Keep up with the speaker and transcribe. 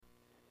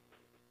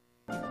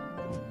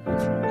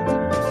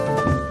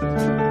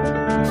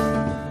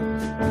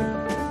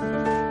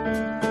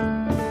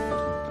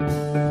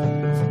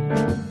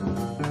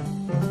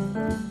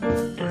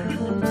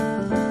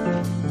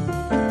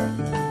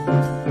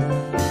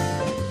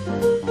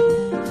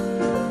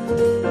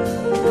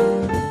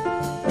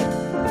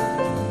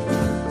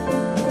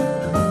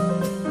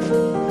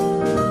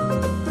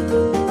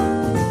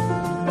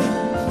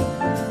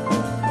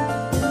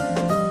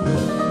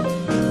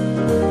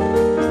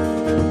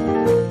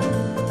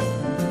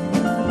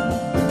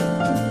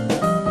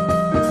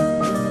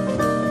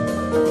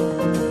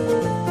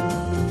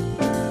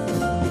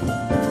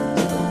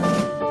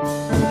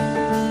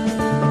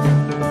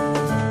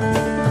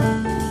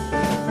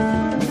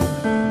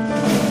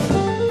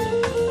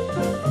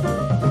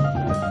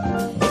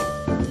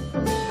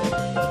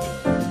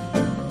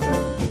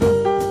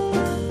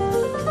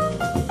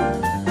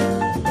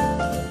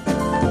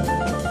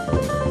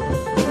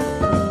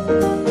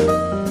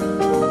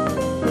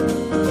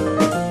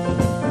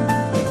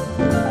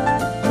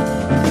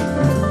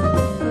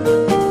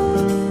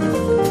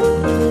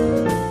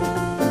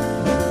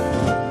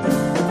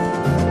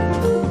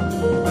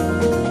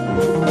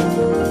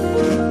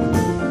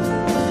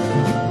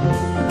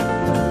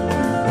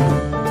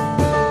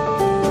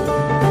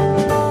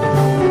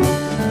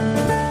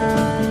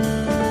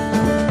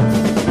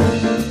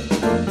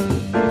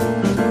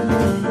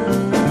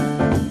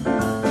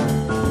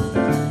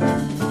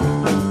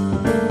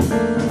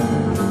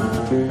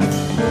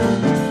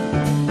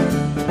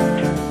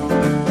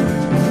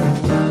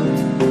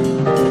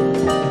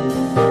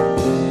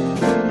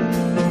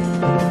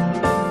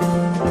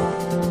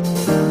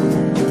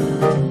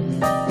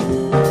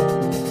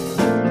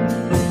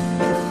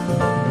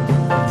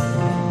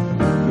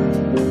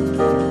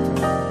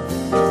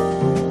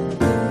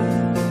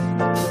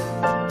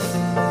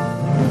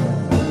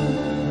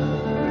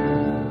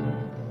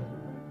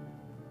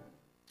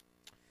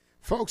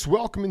Folks,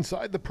 welcome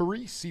inside the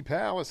Parisi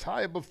Palace,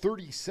 high above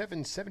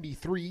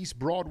 3773 East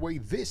Broadway.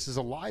 This is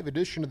a live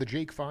edition of the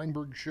Jake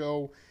Feinberg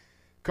Show,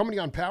 coming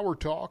on Power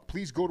Talk.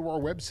 Please go to our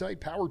website,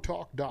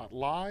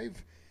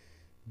 powertalk.live.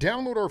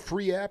 Download our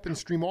free app and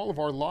stream all of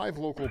our live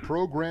local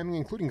programming,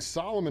 including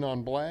Solomon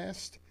on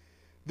Blast,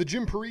 the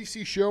Jim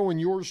Parisi Show, and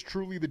yours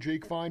truly, the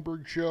Jake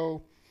Feinberg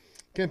Show.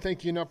 Can't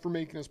thank you enough for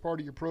making us part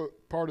of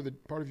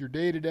your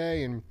day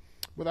today. And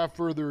without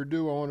further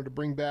ado, I wanted to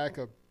bring back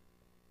a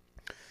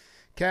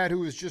cat who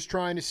was just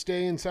trying to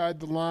stay inside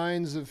the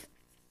lines of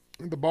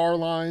the bar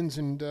lines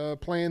and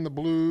playing the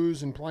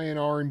blues and playing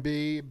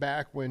R&B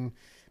back when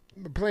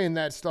playing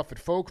that stuff at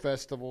folk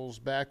festivals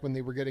back when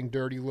they were getting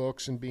dirty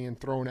looks and being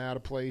thrown out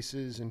of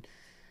places, and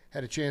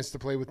had a chance to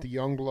play with the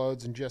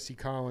Youngbloods and Jesse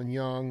Colin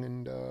Young,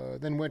 and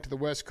then went to the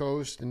West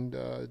Coast and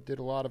did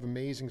a lot of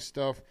amazing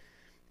stuff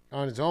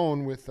on his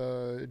own with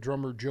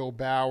drummer Joe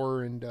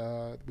Bauer, and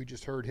we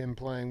just heard him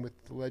playing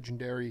with the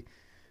legendary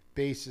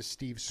bassist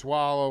Steve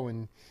Swallow,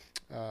 and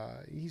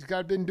he's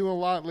been doing a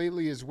lot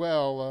lately as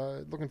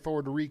well. Looking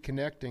forward to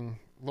reconnecting.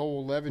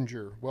 Lowell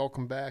Levinger,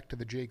 welcome back to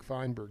the Jake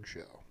Feinberg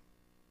Show.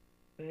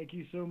 Thank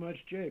you so much,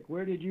 Jake.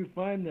 Where did you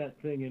find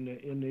that thing in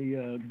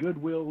the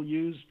Goodwill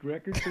used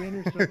record bin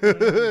or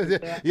something?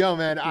 Yo,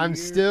 man, I'm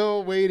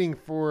still waiting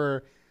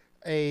for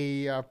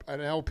an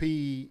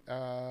LP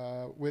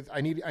with.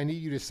 I need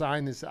you to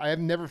sign this. I have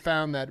never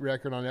found that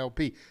record on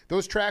LP.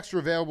 Those tracks are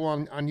available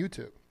on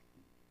YouTube.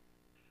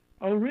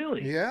 Oh,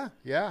 really? Yeah.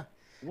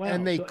 Wow.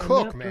 And they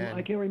cook, man.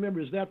 I can't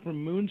remember. Is that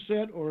from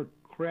Moonset or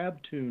Crab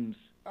Tunes?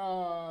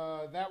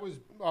 That was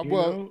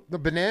the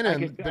banana.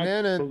 I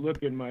could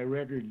look in my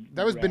record.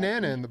 That was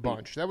Banana in the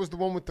Bunch. That was the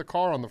one with the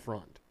car on the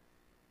front.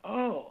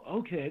 Oh,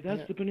 okay.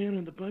 That's the Banana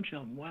in the Bunch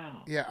album.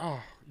 Wow. Yeah.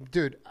 Oh,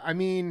 dude. I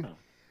mean,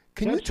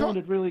 can that you talk?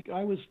 Sounded really.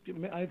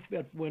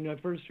 When I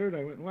first heard,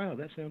 I went, "Wow,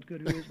 that sounds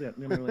good. Who is that?"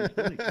 And then I realized,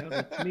 "Holy cow,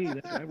 that's me.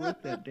 I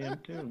wrote that damn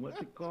tune. What's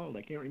it called?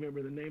 I can't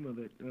remember the name of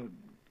it."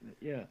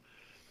 Yeah.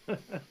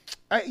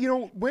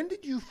 When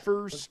did you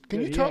first?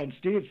 Can you talk? Yeah, and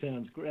Steve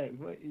sounds great.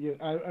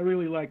 I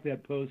really like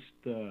that post,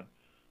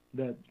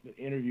 that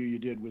interview you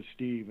did with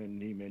Steve,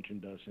 and he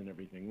mentioned us and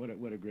everything. What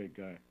a great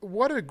guy.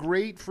 What a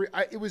great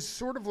it was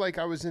sort of like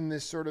I was in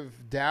this sort of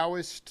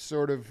Taoist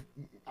sort of.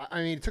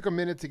 I mean, it took a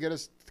minute to get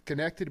us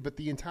connected, but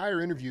the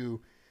entire interview,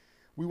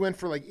 we went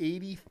for like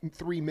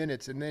 83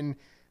 minutes, and then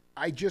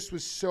I just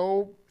was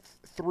so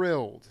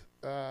thrilled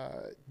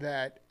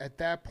that at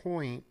that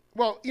point.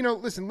 Well,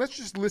 listen. Let's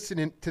just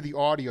listen to the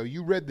audio.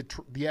 You read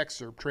the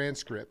excerpt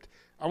transcript.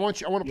 I want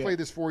to play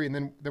this for you,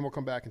 and then we'll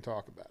come back and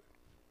talk about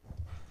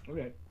it.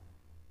 Okay.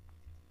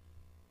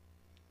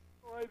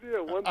 No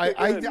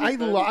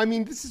idea. I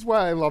mean, this is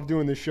why I love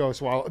doing this show.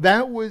 So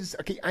that was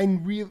okay.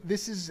 And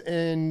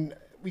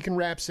we can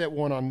wrap set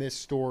one on this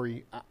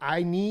story.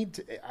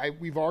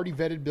 We've already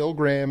vetted Bill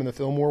Graham and the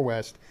Fillmore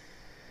West.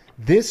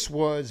 This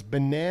was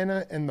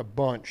Banana and the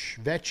Bunch,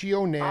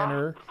 Vecchio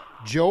Nanner,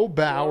 Joe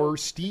Bauer,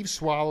 Steve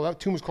Swallow. That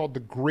tune was called The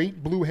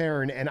Great Blue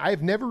Heron, and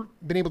I've never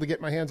been able to get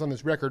my hands on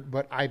this record,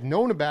 but I've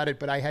known about it,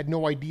 but I had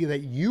no idea that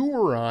you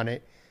were on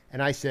it,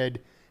 and I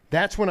said,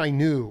 that's when I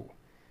knew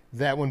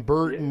that when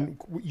Burton,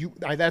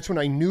 that's when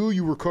I knew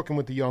you were cooking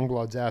with the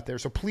Youngbloods out there.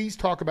 So please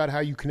talk about how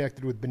you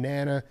connected with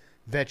Banana,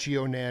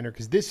 Vecchio, Nanner,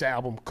 because this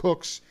album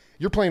cooks.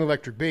 You're playing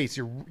electric bass.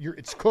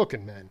 It's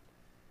cooking, man.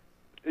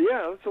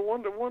 Yeah, it's a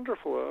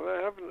wonderful.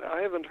 I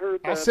haven't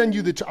heard that. I'll send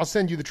you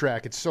the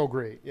track. It's so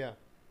great. Yeah.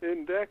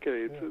 In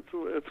decades,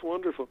 it's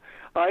wonderful.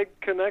 I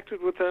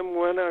connected with them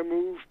when I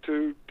moved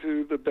to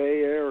the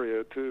Bay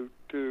Area, to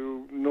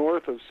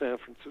north of San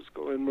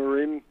Francisco in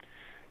Marin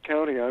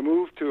County. I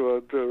moved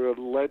to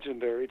a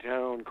legendary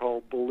town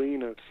called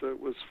Bolinas. It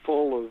was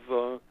full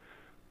of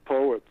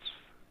poets,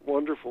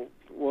 wonderful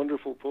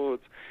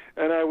poets,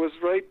 and I was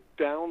right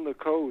down the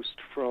coast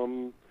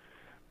from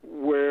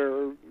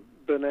where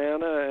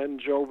Banana and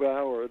Joe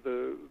Bauer,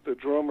 the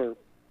drummer,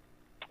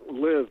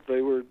 lived.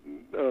 They were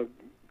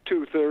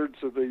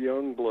 2/3 of the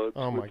Youngbloods.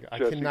 Oh my God! I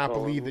cannot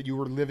believe that you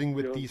were living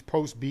with these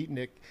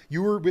post-beatnik.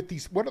 You were with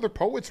these. What other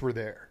poets were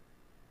there?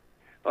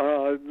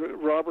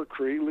 Robert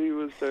Creeley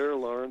was there.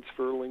 Lawrence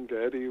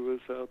Ferlinghetti was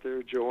out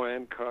there.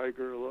 Joanne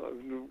Kiger,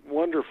 a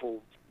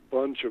wonderful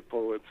bunch of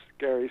poets.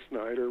 Gary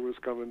Snyder was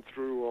coming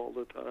through all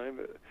the time.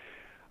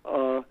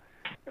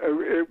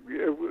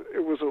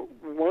 It was a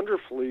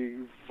wonderfully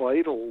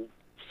vital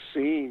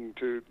scene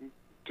to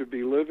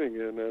be living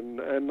in,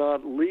 and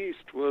not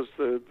least was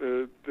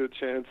the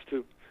chance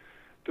to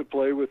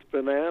play with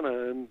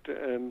Banana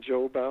and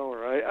Joe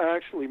Bauer. I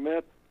actually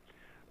met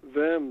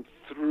them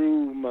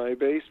through my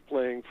bass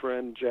playing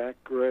friend Jack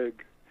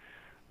Gregg,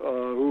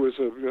 who was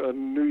a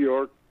New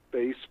York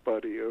bass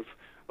buddy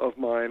of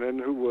mine,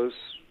 and who was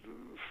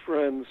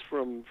friends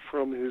from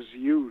his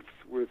youth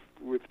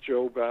with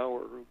Joe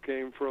Bauer, who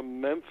came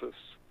from Memphis,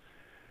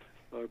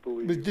 I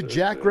believe. Did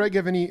Jack Gregg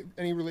have any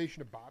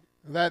relation to Bobby?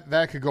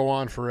 That could go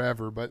on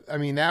forever, but I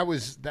mean that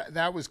was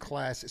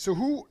classic.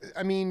 So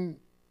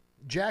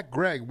Jack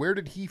Gregg, where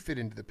did he fit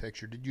into the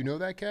picture? Did you know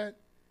that cat?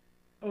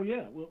 Oh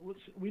yeah, well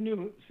we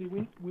knew. See,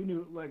 we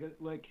knew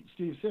like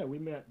Steve said, we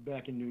met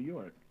back in New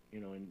York,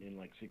 in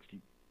like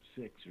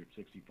 '66 or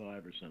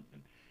 '65 or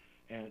something.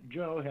 And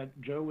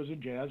Joe was a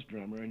jazz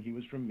drummer, and he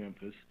was from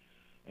Memphis,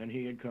 and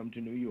he had come to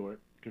New York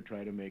to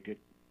try to make it,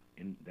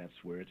 and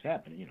that's where it's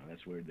happening.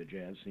 That's where the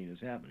jazz scene is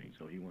happening.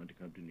 So he wanted to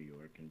come to New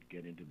York and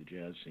get into the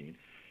jazz scene.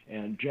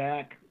 And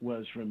Jack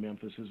was from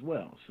Memphis as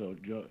well. So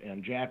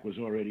Jack was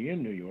already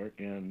in New York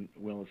and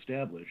well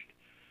established,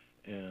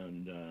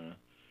 and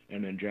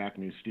then Jack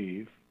knew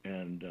Steve,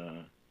 and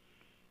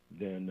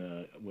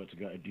then what's the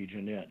guy,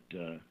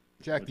 DeJohnette.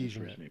 Jack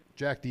DeJohnette.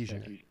 Jack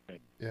DeJohnette.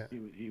 Yeah.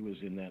 He was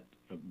in that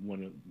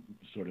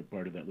sort of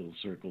part of that little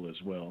circle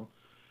as well,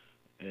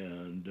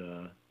 and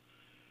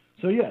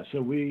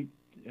so we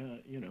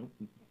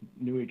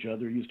knew each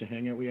other, used to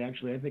hang out.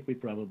 I think we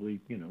probably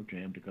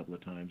jammed a couple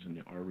of times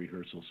in our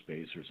rehearsal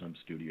space or some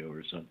studio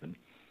or something,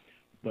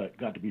 but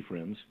got to be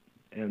friends.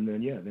 And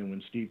then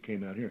when Steve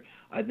came out here,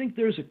 I think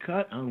there's a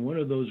cut on one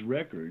of those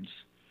records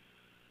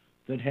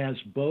that has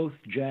both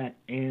Jack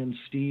and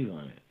Steve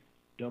on it.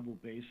 Double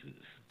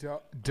basses.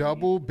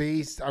 Double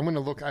bass. I'm going to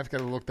look. I've got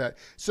to look that.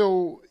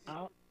 So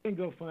I can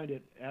go find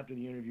it after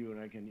the interview, and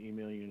I can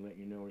email you and let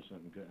you know or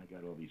something. I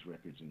got all these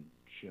records and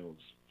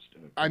shelves.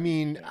 I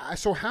mean,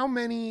 so how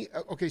many?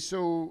 Okay,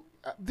 so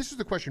this is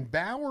the question.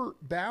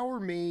 Bauer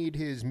made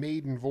his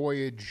maiden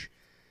voyage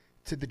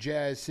to the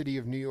jazz city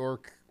of New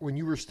York when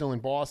you were still in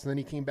Boston. Then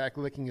he came back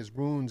licking his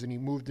wounds, and he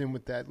moved in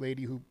with that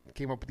lady who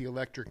came up with the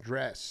electric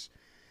dress.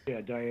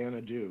 Yeah,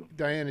 Diana Dew.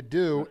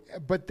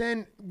 But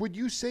then would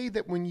you say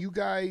that when you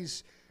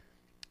guys,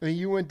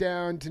 you went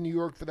down to New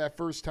York for that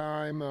first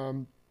time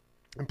and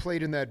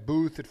played in that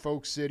booth at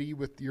Folk City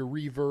with your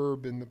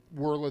reverb and the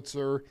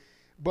Wurlitzer,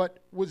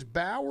 but was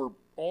Bauer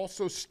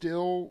also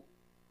still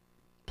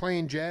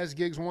playing jazz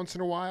gigs once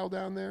in a while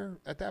down there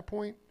at that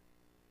point?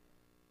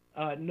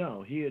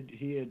 No, he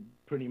had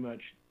pretty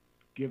much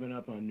given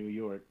up on New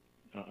York,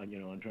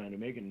 on trying to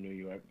make it in New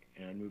York,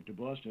 and moved to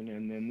Boston.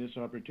 And then this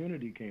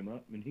opportunity came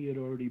up, and he had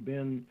already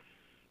been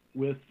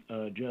with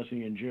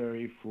Jesse and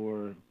Jerry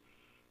for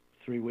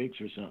 3 weeks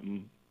or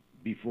something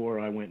before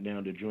I went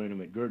down to join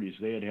them at Gertie's.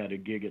 They had a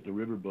gig at the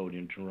Riverboat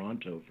in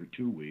Toronto for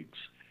 2 weeks,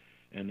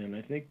 and then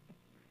I think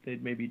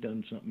they'd maybe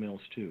done something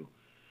else too.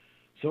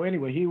 So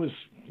anyway, he was,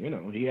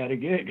 he had a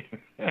gig,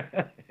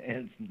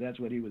 and that's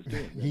what he was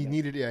doing.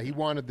 He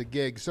wanted the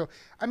gig. So,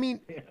 I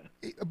mean,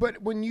 but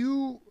when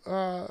you,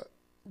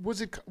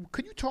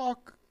 could you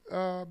talk,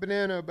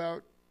 Banana,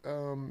 about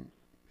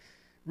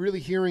really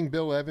hearing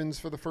Bill Evans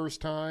for the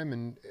first time?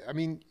 And, I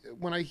mean,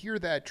 when I hear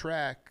that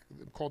track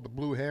called The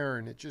Blue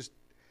Heron,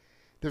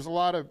 there's a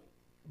lot of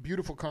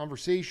beautiful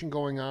conversation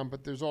going on,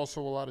 but there's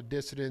also a lot of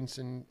dissonance,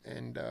 and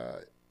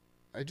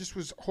I just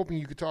was hoping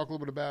you could talk a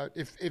little bit about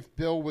if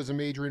Bill was a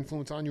major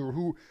influence on you, or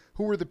who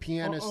were the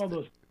pianists. All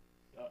those,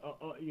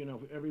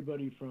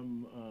 everybody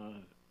from,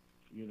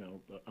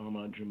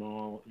 Ahmad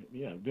Jamal,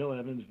 Bill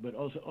Evans, but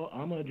also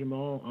Ahmad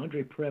Jamal,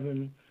 Andre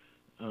Previn,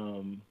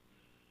 and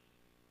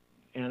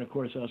of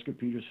course Oscar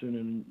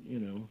Peterson,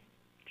 and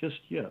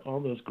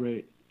all those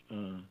great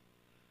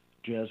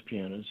jazz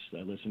pianists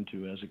I listened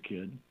to as a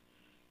kid,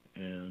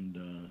 and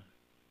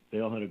They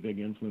all had a big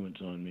influence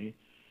on me.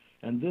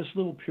 And this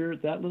little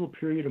period, that little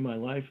period of my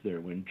life there,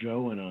 when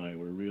Joe and I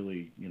were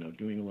really,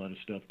 doing a lot of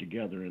stuff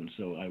together, and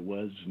so I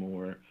was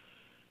more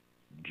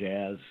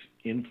jazz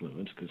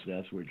influenced because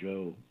that's where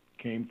Joe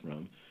came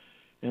from,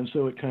 and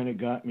so it kind of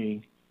got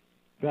me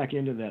back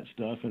into that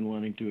stuff and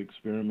wanting to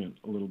experiment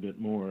a little bit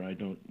more. I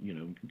don't,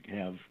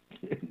 have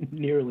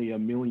nearly a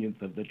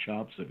millionth of the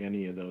chops of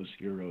any of those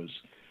heroes,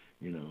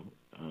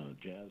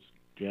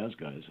 jazz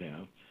guys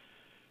have,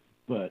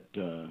 but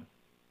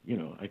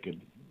I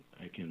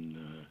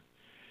can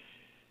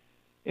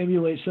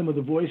emulate some of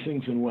the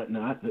voicings and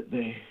whatnot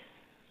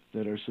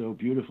that are so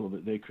beautiful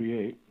that they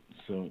create.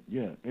 So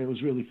yeah, it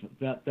was really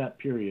that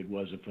period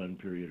was a fun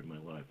period of my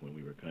life when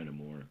we were kind of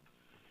more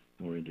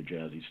into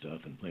jazzy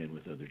stuff and playing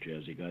with other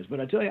jazzy guys. But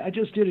I tell you, I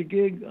just did a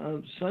gig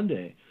on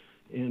Sunday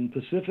in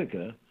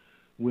Pacifica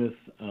with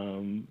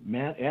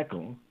Matt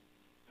Eckel,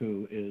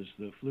 who is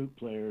the flute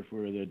player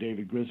for the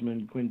David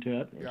Grisman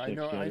Quintet. Yeah, I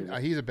know.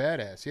 He's a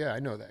badass. Yeah, I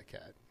know that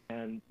cat.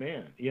 And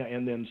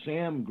and then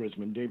Sam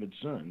Grisman, David's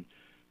son,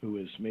 who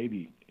is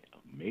maybe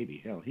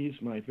hell, he's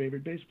my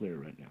favorite bass player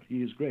right now.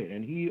 He is great,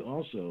 and he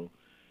also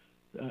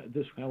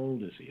how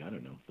old is he? I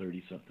don't know,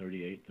 30,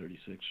 38,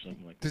 36,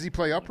 something like that. Does he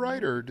play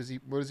upright, or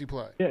what does he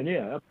play?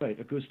 Yeah, upright,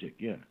 acoustic,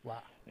 yeah.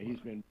 Wow.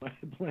 He's been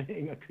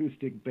playing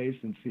acoustic bass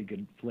since he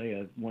could play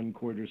a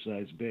 1/4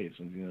 size bass,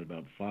 and he's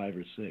about 5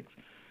 or 6.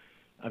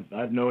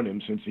 I've known him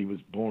since he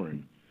was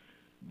born,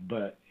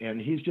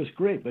 and he's just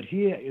great. But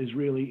he is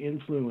really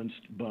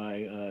influenced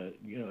by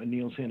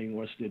Niels Henning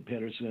Orsted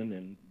Pedersen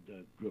and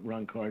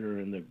Ron Carter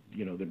and the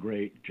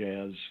great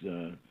jazz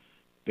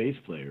bass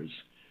players.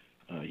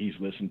 He's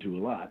listened to a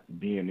lot,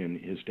 being in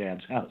his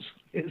dad's house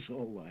his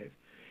whole life,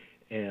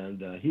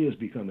 and he has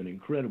become an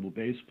incredible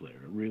bass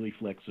player, really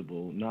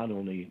flexible. Not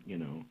only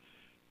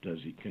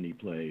can he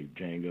play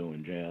Django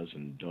and jazz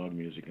and dog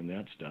music and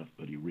that stuff,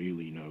 but he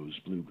really knows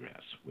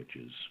bluegrass, which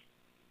is,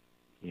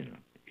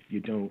 if you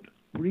don't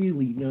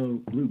really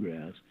know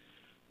bluegrass,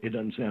 it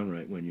doesn't sound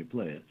right when you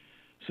play it.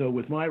 So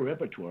with my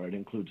repertoire, it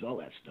includes all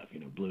that stuff,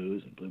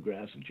 blues and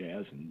bluegrass and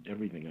jazz and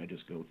everything. I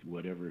just go through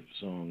whatever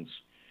songs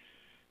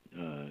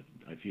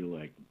I feel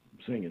like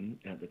singing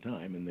at the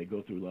time, and they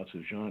go through lots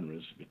of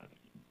genres.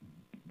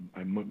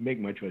 I make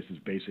my choices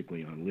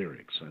basically on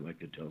lyrics. I like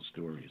to tell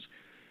stories,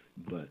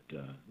 but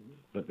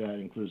that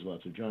includes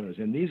lots of genres.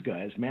 And these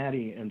guys,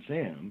 Matty and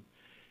Sam,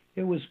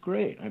 it was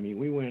great. I mean,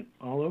 we went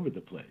all over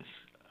the place,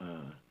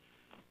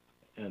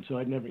 and so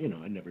I'd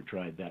never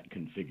tried that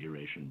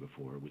configuration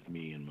before with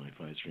me and my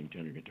 5-string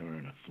tenor guitar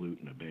and a flute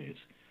and a bass,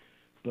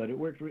 but it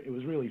worked. It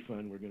was really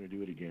fun. We're going to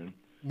do it again.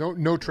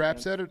 No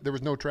traps at it? There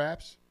was no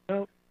traps?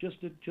 No,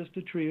 just a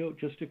trio,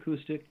 just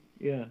acoustic,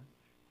 yeah.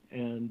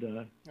 And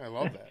I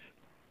love that.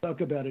 Talk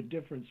about a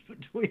difference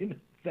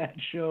between that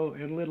show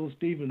and Little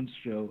Steven's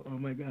show. Oh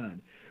my God.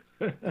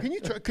 Can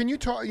you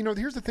talk?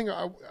 Here's the thing.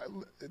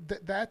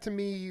 That to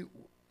me,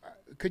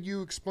 could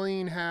you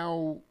explain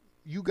how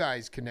you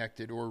guys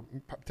connected or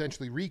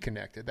potentially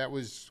reconnected? That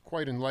was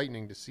quite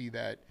enlightening to see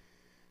that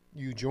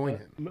you join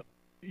him.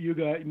 You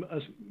guys,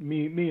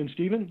 me and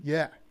Steven?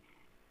 Yeah.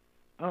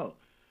 Oh.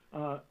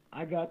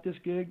 I got this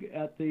gig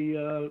at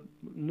the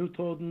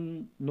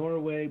Newtoden,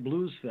 Norway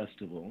Blues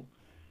Festival.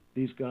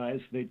 These guys,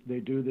 they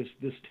do this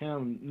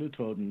town,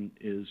 Newtoden,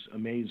 is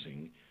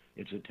amazing.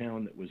 It's a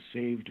town that was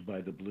saved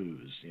by the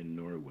blues in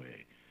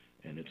Norway,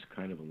 and it's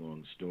kind of a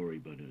long story,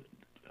 but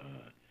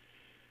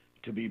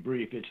to be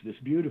brief, it's this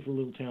beautiful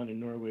little town in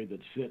Norway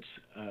that sits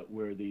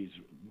where these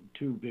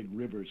two big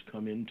rivers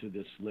come into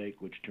this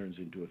lake, which turns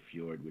into a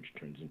fjord, which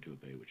turns into a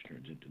bay, which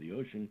turns into the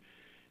ocean.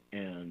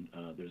 And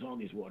there's all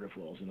these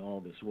waterfalls and all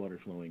this water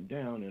flowing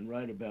down. And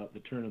right about the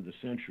turn of the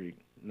century,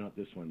 not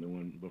this one, the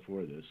one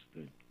before this,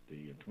 the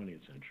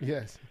 20th century.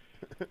 Yes.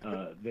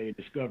 They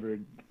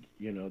discovered,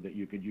 that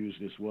you could use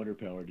this water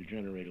power to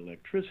generate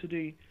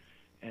electricity.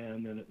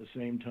 And then at the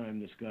same time,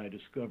 this guy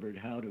discovered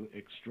how to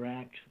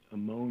extract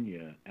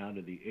ammonia out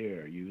of the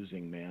air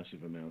using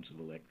massive amounts of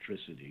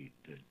electricity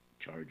to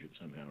charge it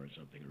somehow or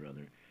something or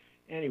other.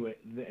 Anyway,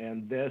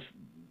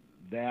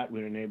 that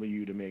would enable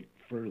you to make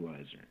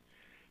fertilizer.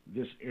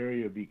 This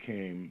area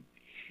became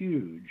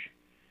huge,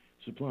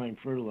 supplying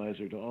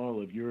fertilizer to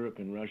all of Europe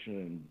and Russia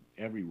and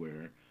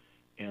everywhere,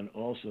 and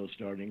also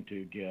starting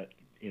to get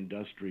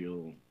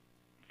industrial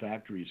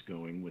factories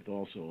going with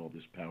also all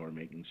this power,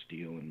 making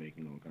steel and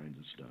making all kinds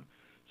of stuff.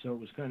 So it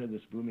was kind of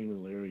this booming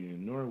little area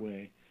in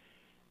Norway.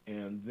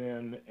 And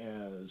then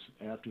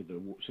after the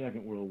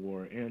Second World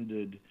War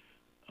ended,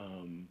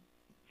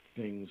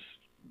 things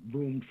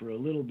boomed for a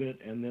little bit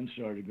and then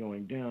started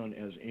going down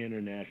as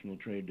international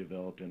trade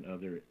developed and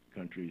other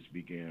countries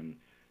began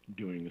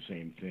doing the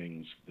same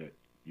things that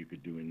you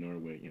could do in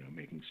Norway,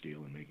 making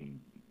steel and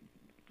making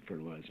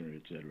fertilizer,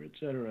 et cetera, et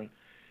cetera.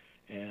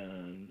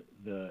 And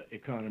the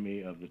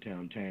economy of the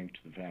town tanked,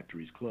 the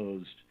factories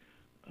closed,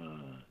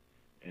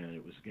 and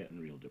it was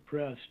getting real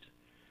depressed.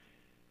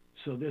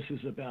 So this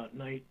is about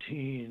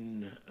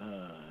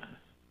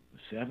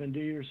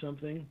 1970 or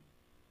something,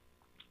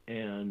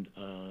 and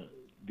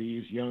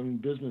these young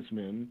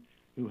businessmen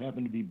who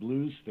happen to be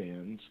blues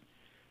fans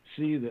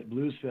see that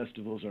blues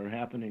festivals are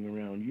happening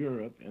around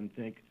Europe and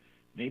think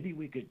maybe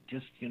we could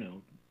just,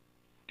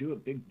 do a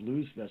big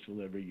blues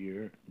festival every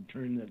year and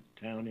turn the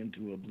town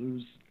into a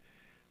blues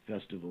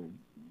festival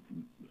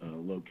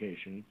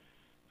location,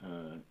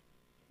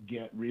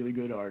 get really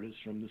good artists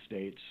from the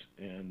States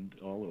and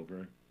all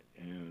over,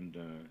 and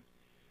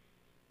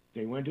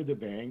they went to the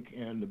bank,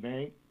 and the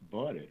bank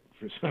bought it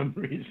for some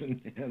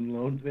reason and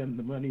loaned them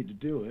the money to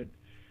do it,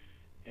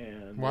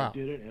 and wow.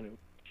 they did it, and it was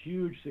a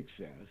huge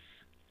success.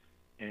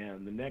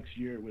 And the next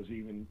year was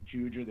even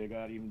huger. They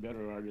got even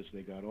better artists.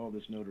 They got all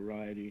this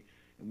notoriety.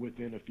 And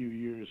within a few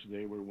years,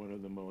 they were one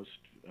of the most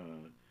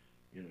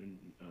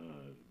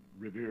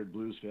revered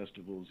blues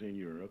festivals in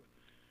Europe.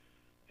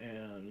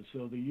 And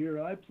so the year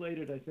I played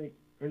it,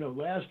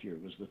 last year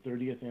was the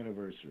 30th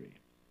anniversary.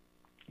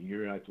 The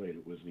year I played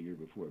it was the year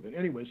before. But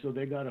anyway, so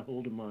they got a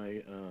hold of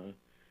my,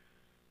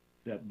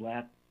 that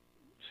black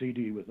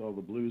CD with all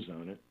the blues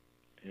on it,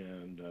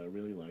 and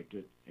really liked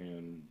it.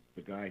 And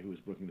the guy who was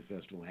booking the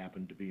festival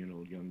happened to be an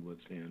old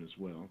Youngbloods fan as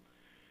well.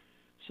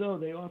 So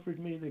they offered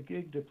me the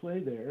gig to play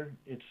there.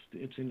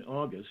 It's in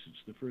August.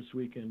 It's the first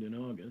weekend in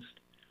August.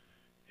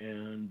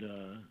 And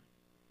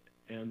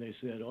they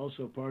said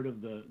also part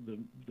of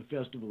the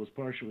festival is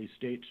partially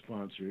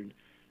state-sponsored,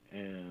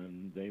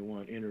 and they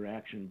want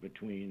interaction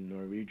between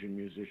Norwegian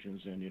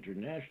musicians and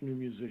international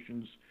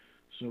musicians.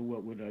 So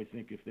what would I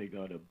think if they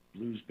got a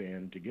blues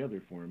band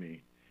together for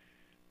me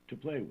to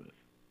play with?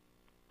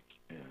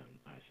 And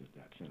I said,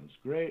 that sounds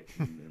great.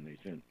 And then they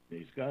sent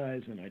these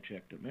guys, and I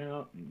checked them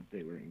out, and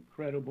they were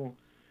incredible.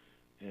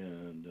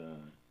 And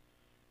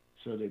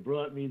so they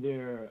brought me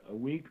there a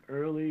week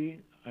early.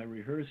 I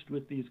rehearsed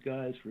with these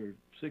guys for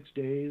 6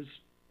 days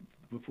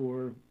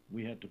before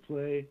we had to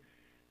play.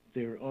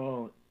 They're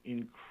all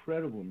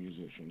incredible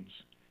musicians,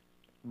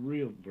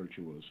 real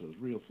virtuosos,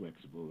 real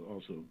flexible.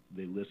 Also,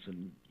 they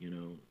listen,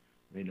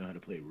 they know how to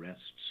play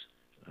rests.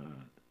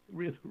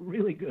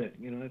 Really good.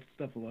 That's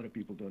stuff a lot of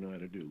people don't know how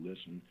to do,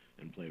 listen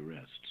and play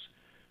rests.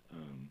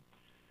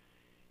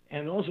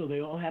 And also,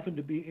 they all happen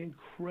to be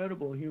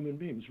incredible human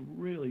beings,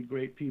 really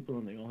great people,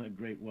 and they all had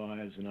great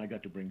wives, and I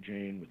got to bring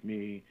Jane with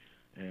me,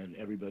 and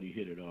everybody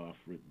hit it off.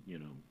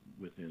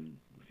 Within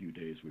a few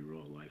days, we were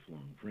all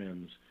lifelong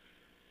friends.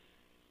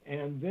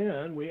 And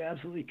then we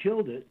absolutely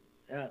killed it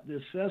at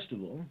this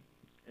festival,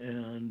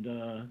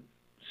 and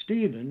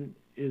Stephen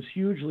is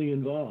hugely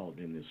involved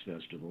in this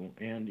festival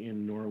and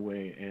in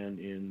Norway and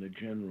in the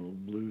general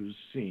blues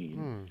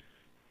scene.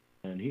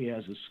 And he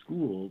has a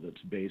school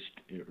that's based,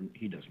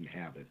 he doesn't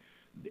have it,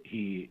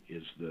 he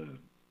is the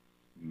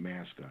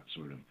mascot,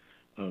 sort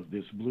of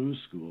this blues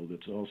school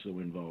that's also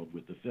involved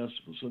with the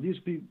festival. So these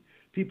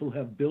people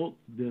have built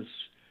this,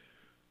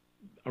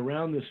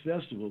 around this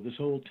festival, this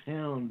whole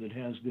town that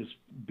has this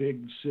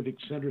big civic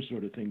center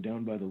sort of thing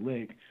down by the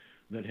lake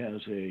that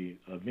has a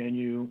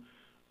venue,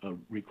 a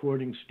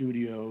recording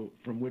studio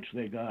from which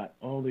they got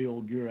all the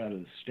old gear out of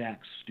the Stax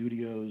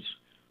Studios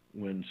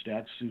when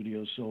Stax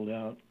Studios sold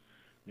out.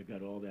 They've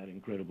got all that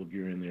incredible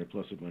gear in there,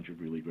 plus a bunch of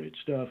really great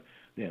stuff.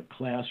 They have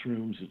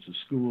classrooms. It's a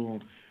school.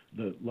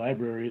 The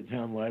library, the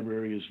town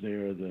library is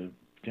there. The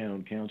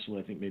town council,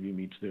 I think, maybe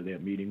meets there. They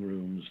have meeting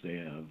rooms. They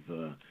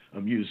have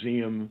a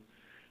museum.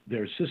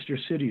 They're sister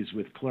cities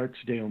with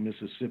Clarksdale,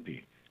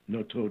 Mississippi.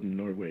 Notoden,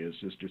 Norway is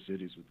sister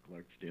cities with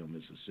Clarksdale,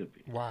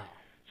 Mississippi. Wow.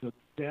 So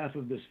the staff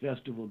of this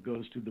festival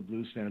goes to the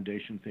Blues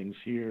Foundation things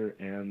here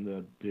and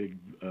the big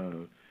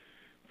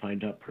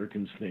Find Out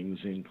Perkins things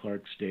in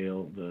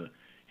Clarksdale. The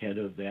head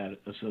of that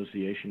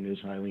association is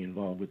highly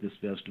involved with this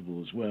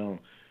festival as well.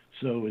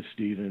 So is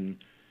Stephen.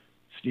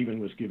 Stephen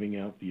was giving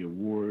out the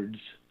awards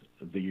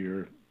of the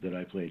year that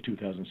I played,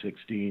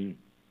 2016,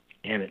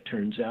 and it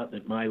turns out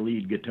that my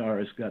lead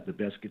guitarist got the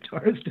Best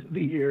Guitarist of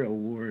the Year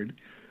award.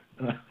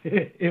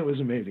 It was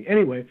amazing.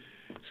 Anyway,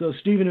 so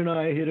Stephen and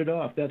I hit it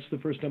off. That's the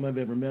first time I've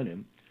ever met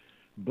him.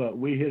 But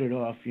we hit it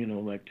off,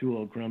 like two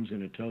old crumbs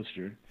in a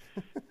toaster.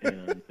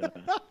 And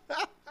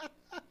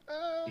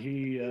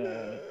he...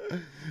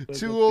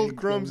 two old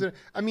crumbs.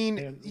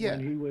 When yeah.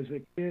 he was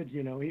a kid,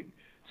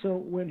 so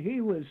when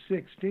he was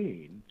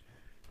 16,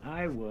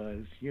 I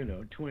was,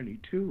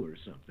 22 or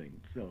something.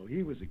 So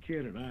he was a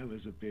kid and I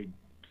was a big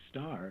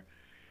star.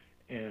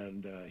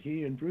 And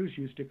he and Bruce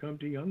used to come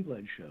to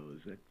Youngblood shows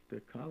at the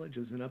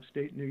colleges in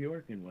upstate New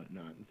York and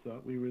whatnot, and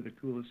thought we were the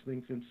coolest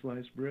thing since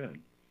sliced bread.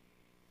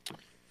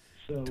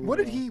 So What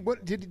did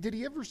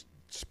he ever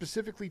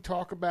specifically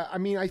talk about?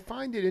 I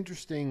find it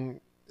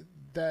interesting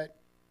that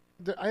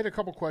I had a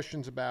couple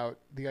questions about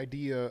the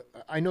idea.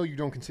 I know you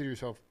don't consider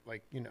yourself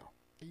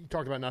you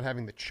talked about not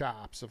having the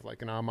chops of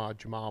like an Ahmad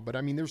Jamal, but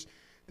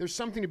there's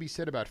something to be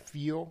said about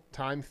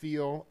time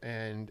feel,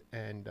 and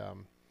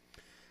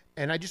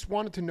I just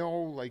wanted to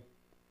know,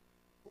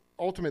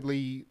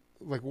 ultimately,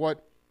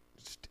 what,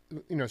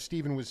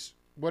 Stephen was,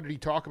 what did he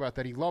talk about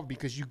that he loved?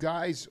 Because you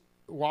guys,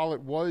 while it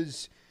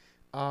was,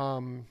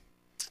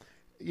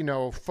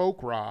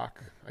 folk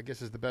rock, I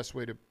guess is the best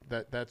way to,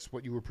 that's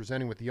what you were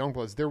presenting with the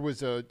Youngbloods. There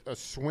was a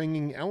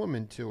swinging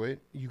element to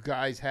it. You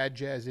guys had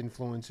jazz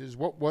influences.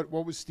 What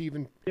was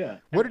Stephen? Yeah.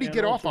 What did he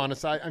get off also, on?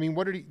 Aside, I mean,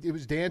 it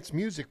was dance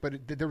music,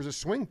 but there was a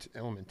swing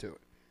element to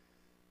it.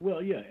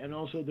 Well, yeah, and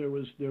also there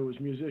was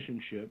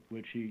musicianship,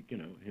 which he,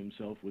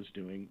 himself was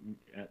doing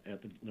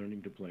at the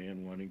learning to play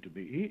and wanting to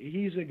be.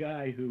 He's a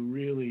guy who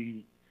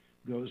really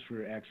goes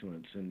for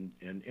excellence, and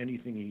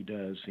anything he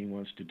does, he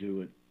wants to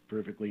do it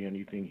perfectly.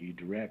 Anything he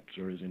directs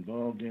or is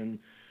involved in,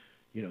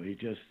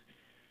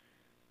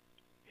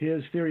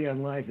 his theory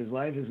on life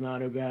is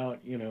not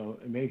about,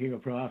 making a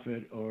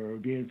profit or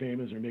being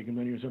famous or making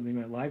money or something.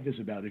 That life is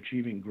about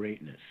achieving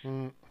greatness.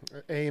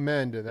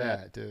 Amen to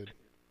that, dude.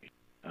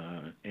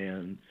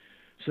 And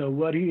so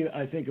what he,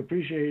 I think,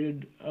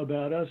 appreciated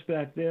about us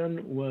back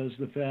then was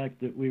the fact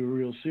that we were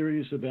real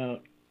serious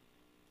about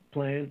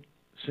playing,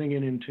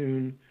 singing in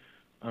tune.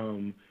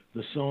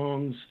 The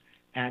songs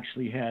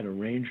actually had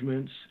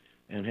arrangements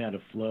and had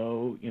a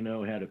flow,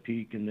 had a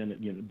peak and then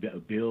a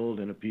build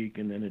and a peak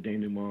and then a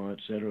denouement,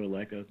 et cetera,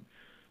 like a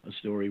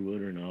story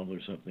would or a novel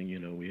or something.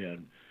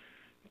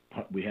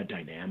 We had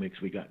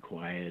dynamics. We got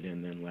quiet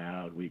and then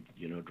loud. We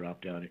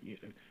dropped out.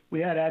 We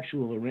had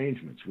actual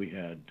arrangements. We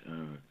had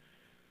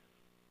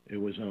it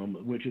was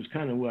which is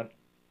kind of what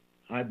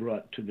I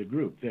brought to the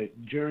group.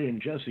 Jerry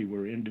and Jesse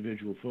were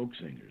individual folk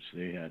singers.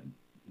 They had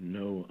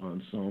no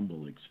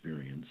ensemble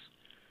experience.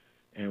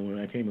 And when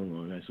I came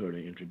along, I sort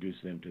of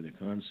introduced them to the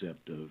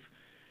concept of,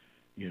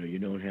 you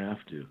don't have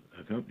to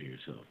accompany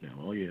yourself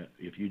now.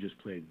 If you just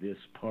play this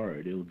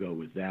part, it'll go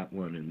with that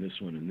one and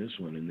this one and this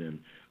one, and then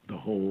the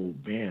whole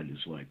band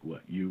is like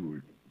what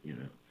you were,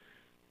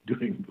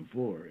 doing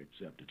before,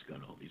 except it's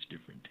got all these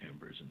different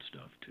timbres and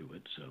stuff to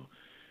it. So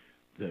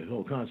the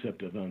whole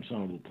concept of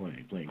ensemble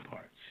playing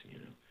parts,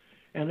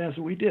 And that's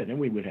what we did. And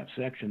we would have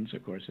sections,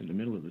 of course, in the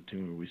middle of the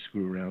tune where we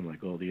screw around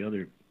like all the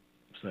other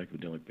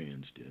psychedelic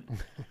bands did.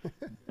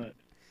 But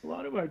a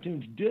lot of our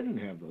tunes didn't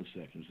have those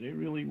sections. They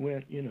really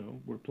went,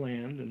 were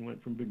planned and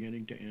went from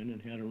beginning to end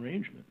and had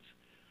arrangements.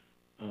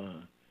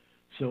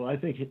 So I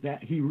think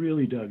that he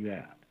really dug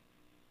that.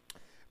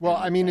 Well,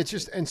 I mean, it's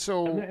just, and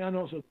so... And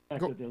also the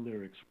fact that the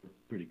lyrics were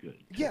pretty good.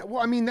 Yeah,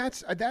 well, I mean,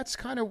 that's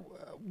kind of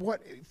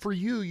what, for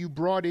you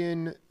brought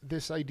in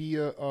this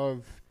idea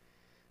of,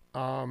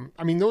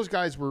 I mean, those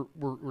guys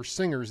were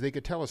singers. They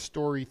could tell a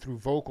story through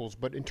vocals,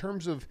 but in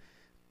terms of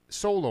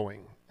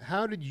soloing,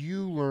 how did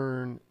you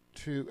learn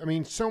to, I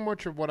mean, so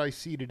much of what I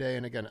see today,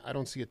 and again, I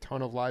don't see a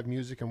ton of live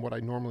music, and what I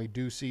normally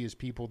do see is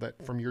people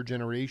that from your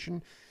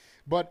generation,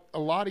 but a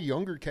lot of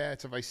younger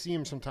cats, if I see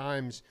them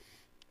sometimes,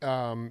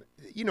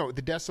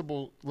 the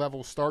decibel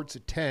level starts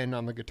at 10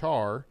 on the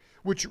guitar,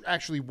 which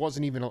actually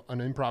wasn't even an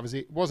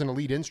improvisation, wasn't a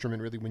lead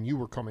instrument really when you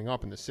were coming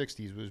up in the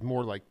 60s. It was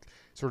more like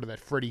sort of that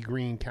Freddie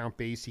Green, Count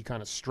Basie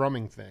kind of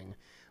strumming thing.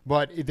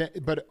 But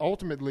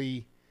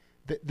ultimately,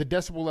 the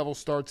decibel level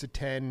starts at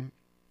 10,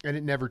 and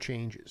it never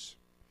changes.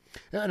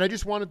 And I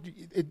just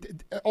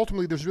wanted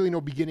ultimately, there's really no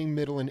beginning,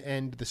 middle, and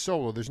end to the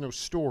solo. There's no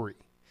story.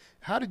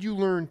 How did you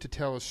learn to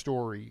tell a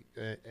story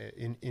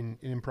in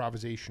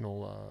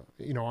improvisational,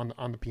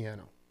 on the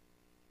piano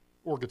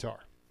or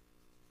guitar?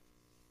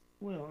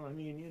 Well, I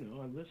mean,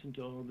 I've listened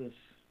to all this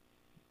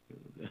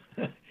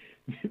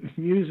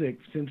music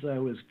since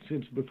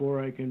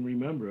before I can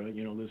remember.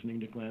 Listening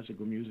to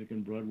classical music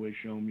and Broadway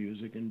show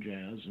music and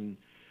jazz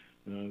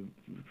and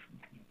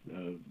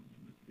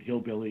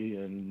hillbilly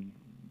and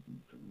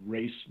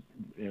race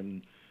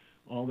and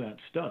all that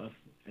stuff.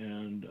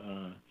 And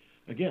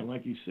again,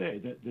 like you say,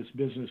 that this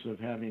business of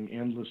having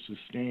endless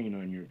sustain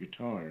on your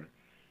guitar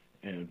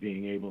and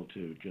being able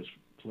to just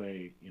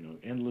play,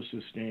 endless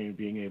sustain,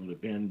 being able to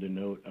bend a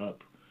note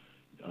up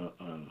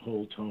a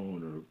whole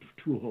tone or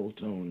two whole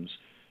tones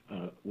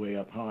way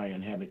up high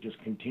and have it just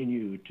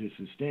continue to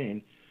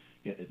sustain,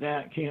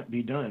 that can't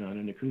be done on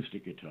an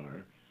acoustic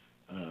guitar.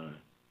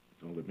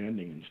 All the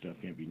bending and stuff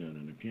can't be done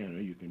on a piano.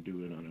 You can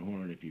do it on a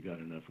horn if you got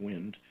enough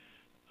wind.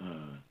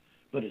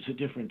 But it's a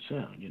different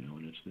sound,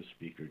 and it's the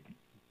speaker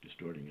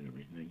distorting and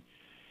everything.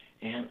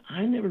 And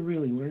I never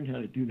really learned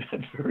how to do that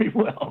very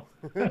well.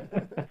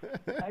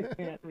 I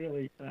can't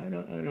really, I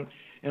don't.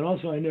 And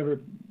also I never,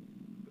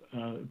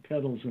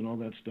 pedals and all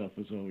that stuff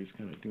was always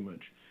kind of too much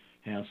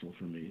hassle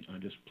for me. I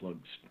just plug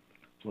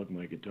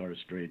my guitar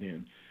straight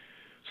in.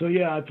 So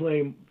yeah, I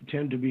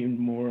tend to be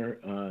more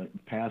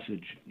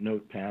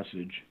note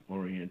passage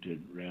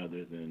oriented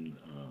rather than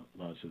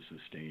lots of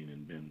sustain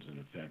and bends and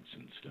effects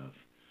and stuff.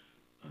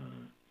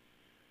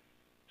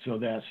 So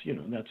that's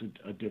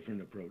a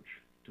different approach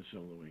to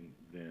soloing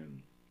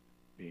than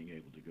being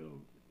able to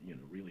go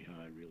really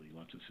high, really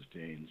lots of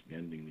sustains,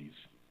 bending these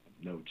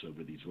notes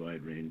over these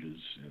wide ranges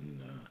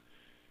and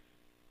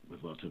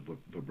with lots of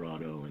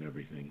vibrato and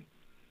everything.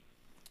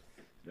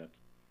 That's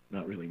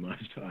not really my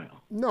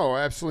style. No,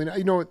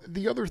 absolutely not.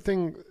 The other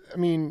thing, I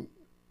mean,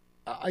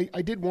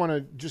 I did want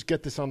to just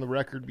get this on the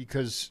record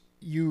because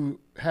you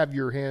have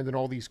your hand in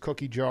all these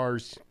cookie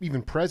jars,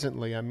 even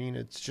presently. I mean,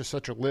 it's just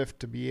such a lift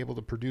to be able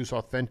to produce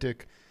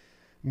authentic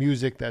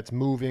music that's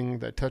moving,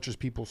 that touches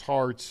people's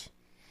hearts.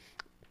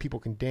 People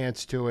can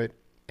dance to it.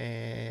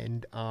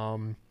 And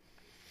I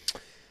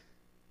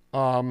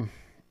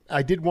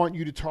did want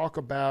you to talk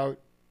about,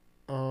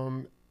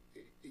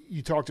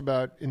 you talked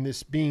about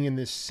being in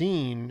this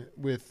scene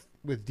with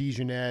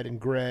DeJohnette and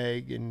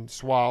Greg and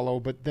Swallow,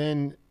 but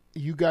then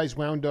you guys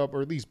wound up,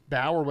 or at least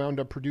Bauer wound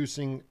up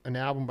producing an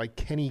album by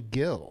Kenny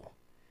Gill.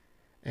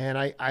 And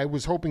I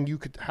was hoping you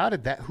could,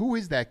 who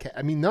is that?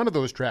 I mean, none of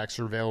those tracks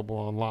are available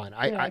online.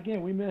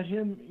 Again, we met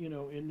him,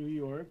 in New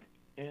York,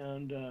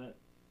 and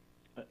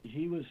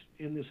he was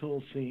in this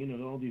whole scene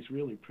of all these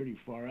really pretty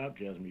far out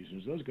jazz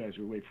musicians. Those guys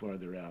were way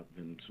farther out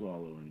than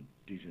Swallow and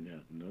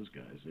DeJohnette and those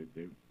guys.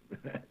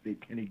 The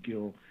Kenny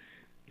Gill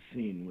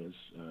scene was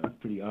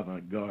pretty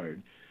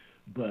avant-garde,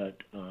 but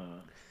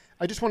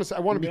I just want to say, I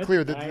want to be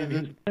clear that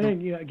his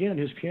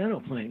piano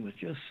playing was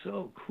just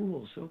so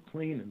cool, so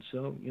clean, and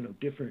so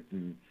different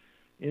and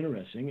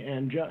interesting.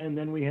 And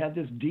then we had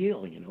this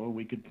deal, where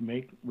we could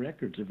make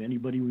records of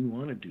anybody we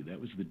wanted to. That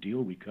was the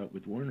deal we cut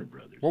with Warner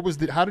Brothers.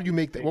 How did you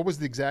make that? What was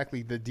the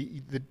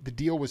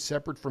deal was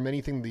separate from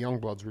anything the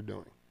Youngbloods were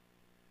doing?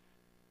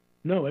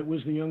 No, it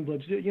was the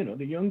Youngbloods. The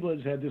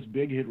Youngbloods had this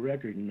big hit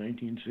record in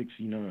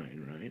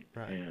 1969,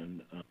 right?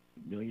 And a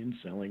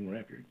million-selling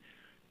record.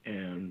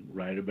 And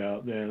right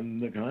about then,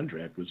 the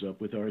contract was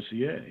up with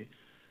RCA.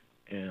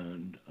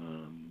 And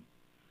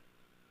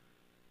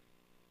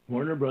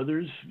Warner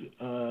Brothers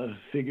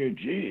figured,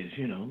 geez,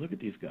 look at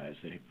these guys.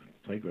 They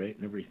play great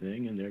and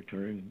everything, and they're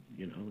touring,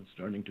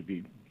 starting to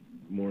be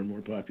more and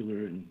more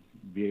popular and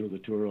be able to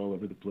tour all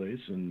over the place,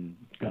 and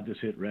got this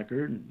hit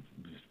record. And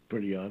it's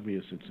pretty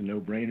obvious it's a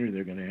no-brainer.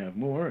 They're going to have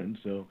more, and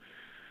so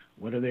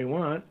what do they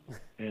want?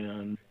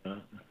 And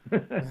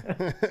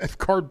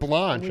carte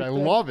blanche. I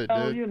love it,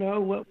 dude.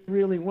 What we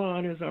really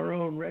want is our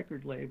own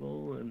record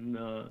label, and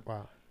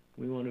wow.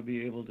 We want to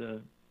be able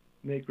to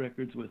make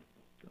records with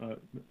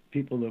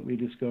people that we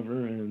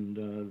discover, and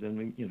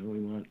then we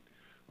want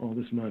all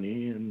this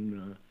money.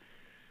 And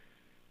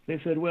they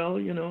said, well,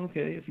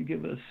 okay, if you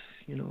give us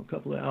a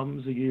couple of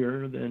albums a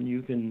year, then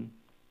you can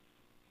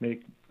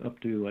make up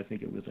to, I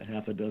think it was a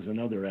half a dozen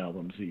other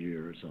albums a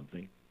year or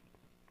something.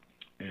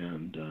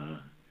 And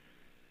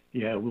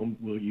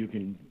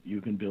you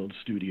can build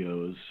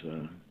studios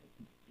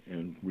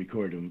and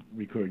record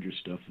your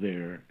stuff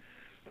there.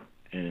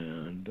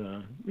 And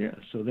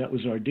so that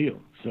was our deal.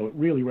 So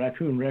really,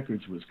 Racoon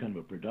Records was kind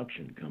of a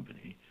production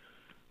company,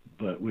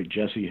 but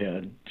Jesse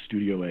had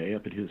Studio A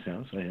up at his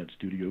house. I had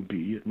Studio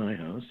B at my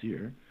house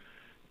here,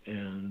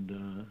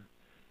 and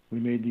we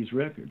made these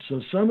records.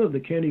 So some of the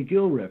Kenny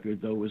Gill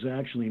record, though, was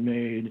actually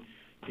made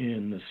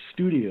in the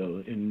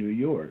studio in New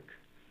York.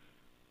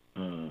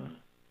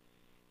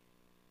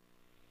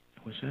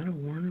 Was that a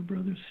Warner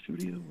Brothers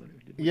studio?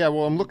 Yeah,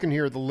 well, I'm looking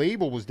here. The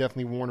label was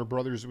definitely Warner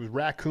Brothers. It was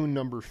Racoon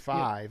number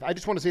 5. Yeah. I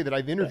just want to say that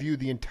I've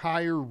interviewed the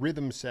entire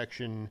rhythm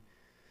section.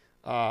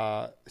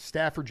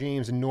 Stafford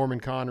James and Norman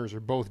Connors are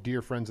both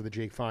dear friends of the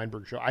Jake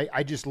Feinberg Show.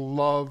 I just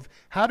love.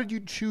 How did you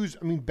choose?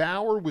 I mean,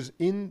 Bauer was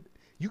in.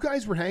 You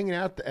guys were hanging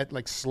out at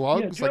like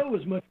Slugs. Yeah, Joe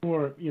was much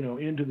more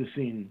into the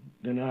scene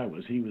than I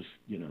was. He was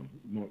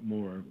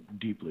more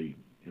deeply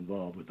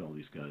involved with all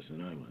these guys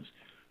than I was.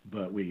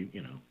 But we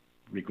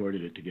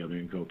recorded it together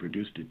and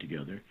co-produced it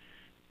together.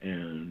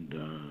 And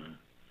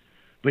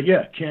but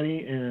yeah,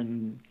 Kenny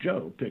and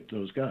Joe picked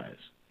those guys.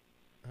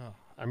 Oh,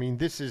 I mean,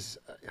 this is.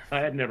 I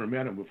had never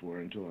met him before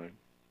until I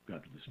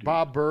got to the studio.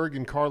 Bob Berg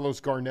and Carlos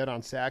Garnett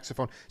on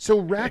saxophone.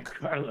 So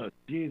Carlos,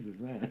 Jesus,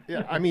 man.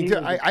 Yeah, I mean,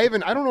 I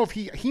haven't. I don't know if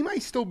he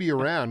might still be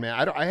around,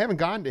 man. I haven't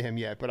gotten to him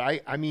yet, but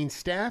I mean,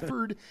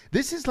 Stafford.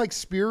 This is like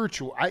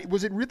spiritual.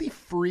 Was it really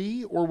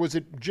free, or was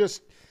it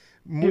just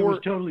more? It was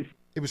totally.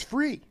 It was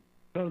free.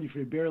 Totally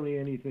free. Barely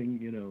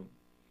anything,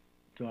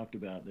 talked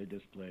about. They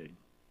just played.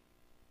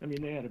 I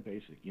mean, they had a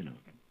basic,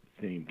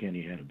 theme.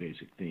 Kenny had a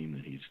basic theme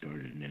that he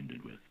started and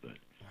ended with, but.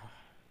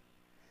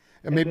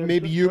 And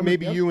maybe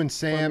you and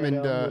Sam and.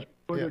 Was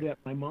recorded at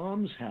my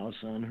mom's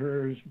house on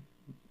her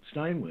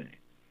Steinway.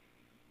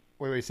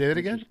 Wait, say that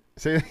again.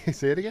 Say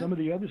it again. Some of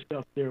the other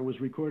stuff there was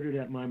recorded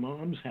at my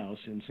mom's house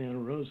in Santa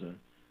Rosa,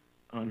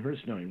 on her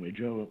Steinway.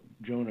 Joe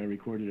and I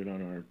recorded it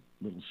on our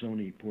little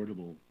Sony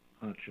portable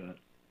hotshot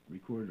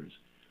recorders.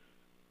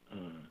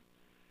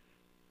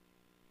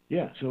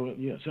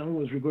 Some of it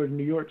was recorded in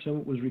New York, some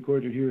of it was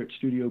recorded here at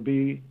Studio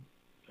B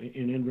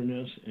in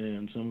Inverness,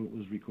 and some of it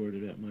was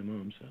recorded at my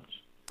mom's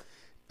house.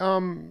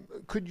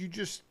 Could you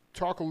just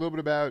talk a little bit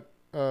about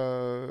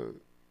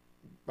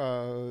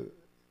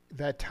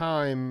that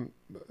time?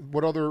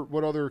 What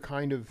other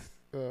kind of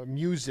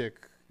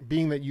music,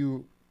 being that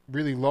you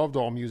really loved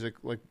all music,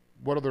 like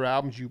what other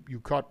albums you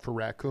cut for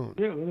Racoon?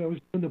 Yeah, well, I was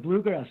doing the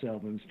bluegrass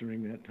albums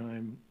during that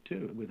time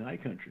too, with High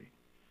Country.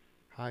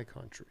 High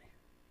Country.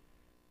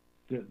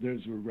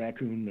 There's a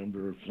Racoon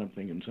number of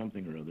something and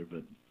something or other,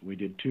 but we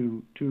did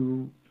two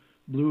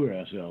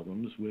bluegrass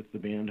albums with the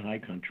band High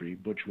Country,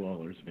 Butch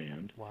Waller's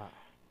band. Wow.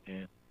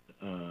 And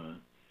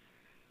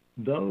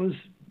those,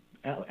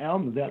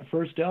 album, that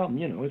first album,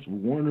 you know, it's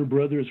Warner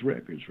Brothers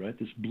Records, right?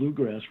 This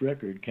bluegrass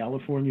record,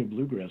 California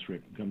bluegrass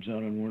record, comes out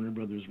on Warner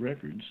Brothers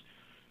Records,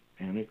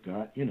 and it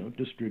got, you know,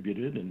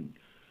 distributed and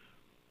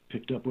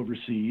picked up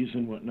overseas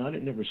and whatnot.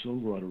 It never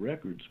sold a lot of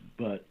records,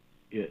 but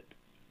it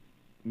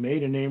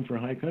made a name for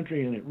high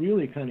country, and it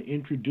really kind of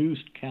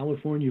introduced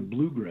California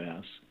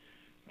bluegrass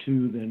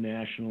to the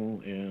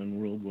national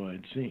and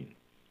worldwide scene.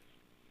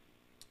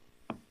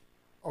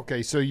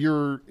 Okay, so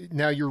you're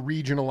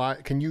regional.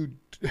 Can you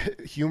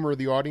humor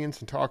the audience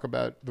and talk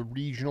about the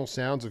regional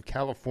sounds of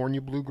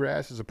California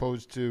bluegrass as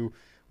opposed to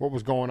what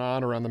was going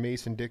on around the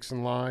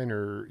Mason-Dixon line,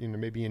 or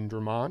maybe in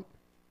Vermont?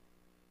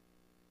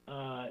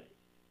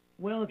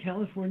 Well,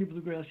 California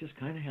bluegrass just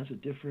kind of has a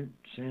different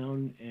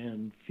sound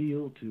and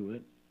feel to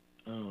it.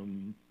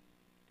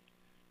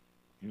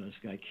 This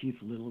guy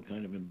Keith Little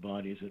kind of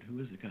embodies it.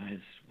 Who is the guys?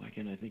 Why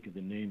can't I think of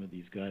the name of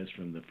these guys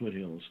from the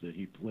Foothills that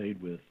he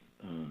played with?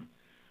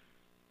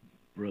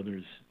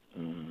 Brothers.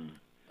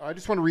 I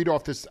just want to read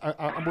off this.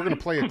 We're going to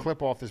play a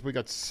clip off this. We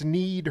got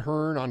Sneed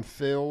Hearn on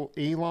fill,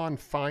 Elon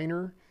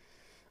Feiner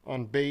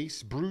on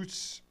bass,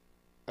 Bruce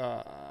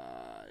Newerov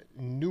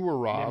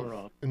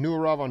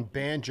on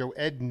banjo,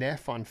 Ed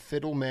Neff on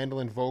fiddle,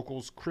 mandolin,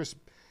 vocals, Chris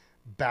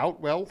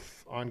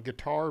Boutwelf on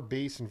guitar,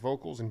 bass, and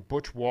vocals, and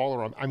Butch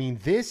Waller on. I mean,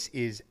 this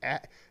is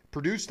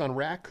produced on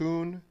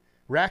Racoon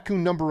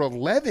number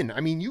 11.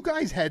 I mean, you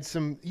guys had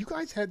some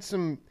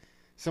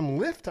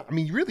lift. I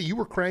mean, really, you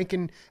were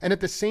cranking, and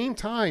at the same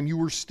time, you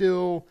were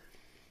still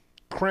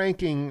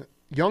cranking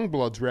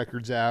Youngbloods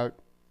records out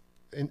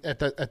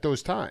at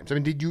those times. I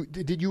mean,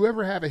 did you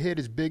ever have a hit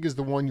as big as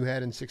the one you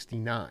had in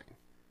 '69?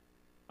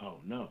 Oh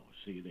no!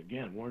 See,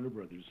 again, Warner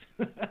Brothers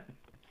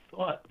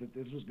thought that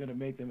this was going to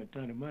make them a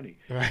ton of money.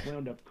 It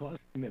wound up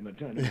costing them a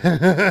ton of money.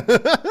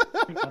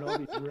 Got all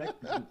these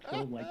records that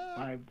sold like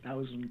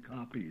 5,000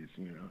 copies.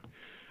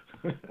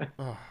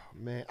 Oh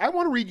man, I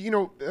want to read.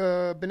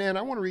 Banana.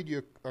 I want to read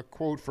you a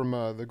quote from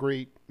the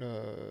great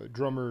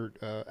drummer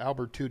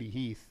Albert Tootie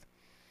Heath,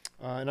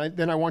 and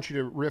then I want you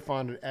to riff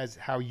on it as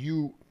how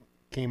you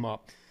came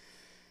up.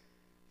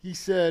 He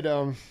said,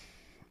 "I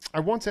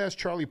once asked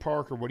Charlie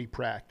Parker what he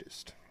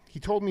practiced. He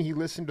told me he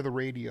listened to the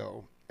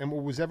radio, and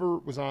whatever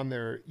was on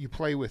there, you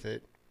play with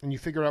it, and you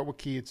figure out what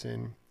key it's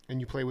in, and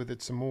you play with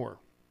it some more.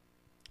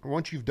 And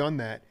once you've done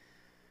that,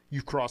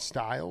 you cross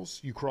styles,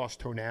 you cross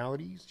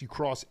tonalities, you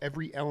cross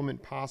every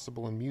element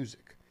possible in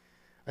music.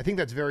 I think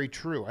that's very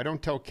true. I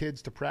don't tell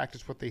kids to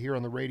practice what they hear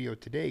on the radio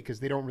today because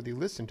they don't really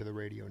listen to the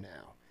radio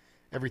now.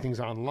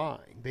 Everything's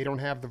online. They don't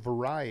have the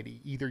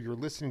variety. Either you're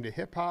listening to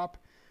hip-hop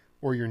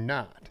or you're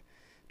not.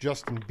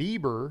 Justin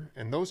Bieber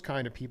and those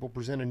kind of people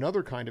present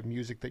another kind of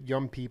music that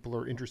young people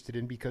are interested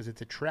in because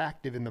it's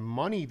attractive in the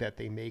money that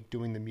they make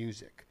doing the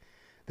music.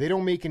 They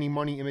don't make any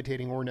money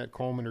imitating Ornette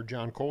Coleman or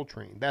John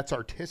Coltrane. That's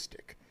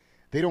artistic.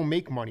 They don't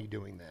make money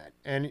doing that.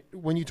 And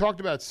when you talked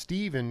about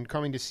Steven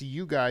coming to see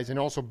you guys and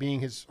also being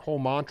his whole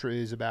mantra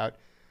is about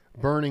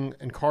burning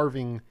and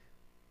carving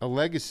a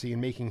legacy and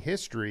making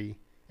history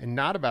and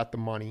not about the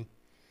money.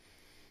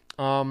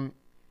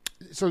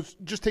 So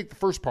just take the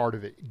first part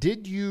of it.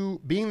 Did you,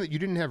 being that you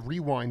didn't have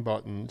rewind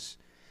buttons,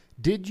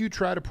 did you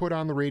try to put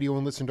on the radio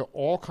and listen to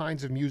all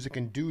kinds of music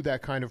and do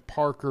that kind of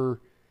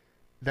Parker,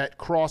 that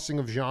crossing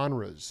of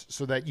genres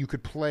so that you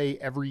could play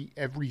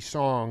every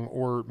song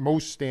or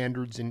most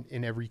standards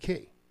in every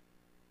key?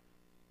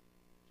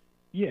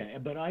 Yeah,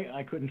 but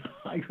I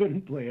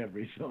couldn't play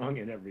every song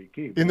in every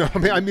key.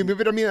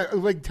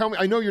 Like, tell me.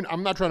 I know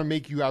I'm not trying to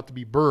make you out to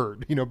be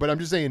Bird, but I'm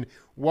just saying,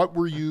 what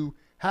were you?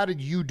 How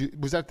did you do?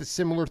 Was that the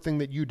similar thing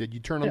that you did?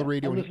 You turn on the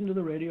radio. I listened to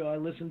the radio. I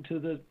listened to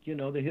the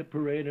the hit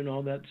parade and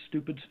all that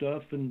stupid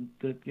stuff, and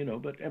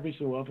But every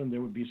so often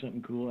there would be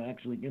something cool.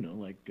 Actually,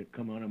 like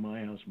 "Come On to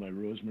My House" by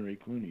Rosemary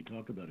Clooney.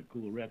 Talk about a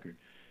cool record.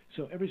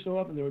 So every so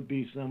often there would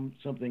be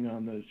something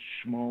on the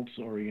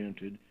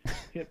schmaltz-oriented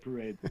hit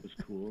parade that was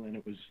cool, and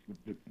it was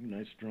the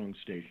nice, strong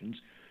stations.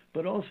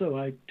 But also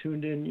I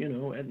tuned in,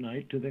 at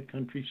night to the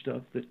country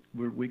stuff that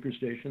were weaker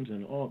stations,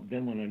 and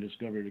then when I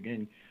discovered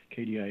again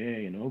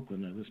KDIA in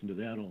Oakland, I listened to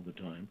that all the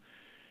time.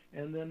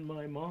 And then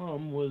my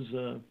mom was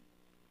a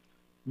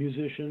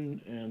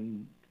musician,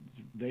 and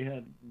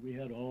we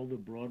had all the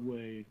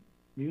Broadway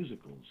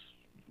musicals,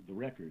 the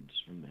records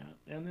from that,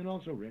 and then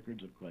also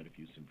records of quite a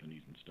few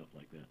symphonies and stuff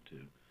like that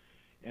too.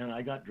 And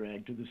I got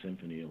dragged to the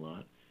symphony a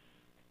lot,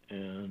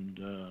 and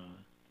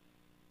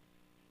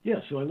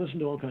so I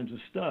listened to all kinds of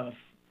stuff,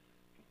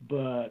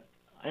 but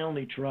I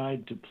only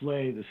tried to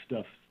play the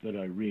stuff that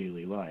I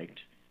really liked,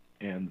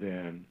 and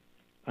then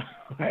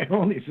I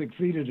only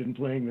succeeded in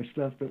playing the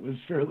stuff that was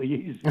fairly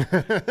easy.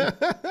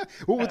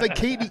 Well, with like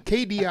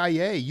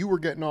KDIA, you were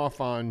getting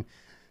off on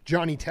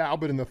Johnny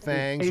Talbot and the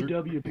Fangs.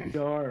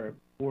 AWPR,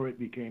 before it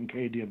became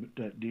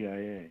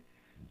KDIA,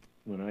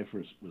 when I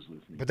first was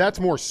listening. But that's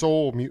more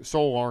soul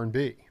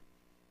R&B.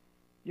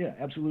 Yeah,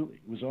 absolutely.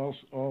 It was all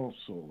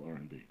soul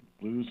R&B,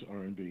 blues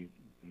R&B,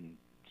 and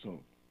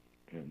soul.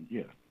 And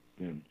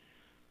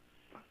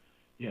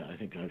I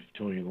think I've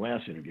told you in the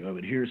last interview, I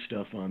would hear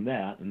stuff on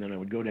that, and then I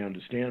would go down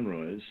to Stan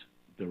Roy's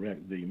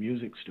the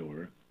music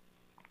store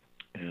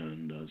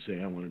and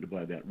say I wanted to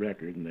buy that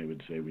record, and they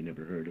would say, we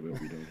never heard of it,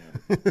 we don't have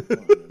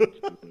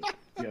it.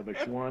 You have a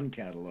Schwann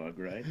catalog,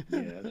 right?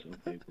 Yes,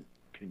 okay,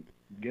 can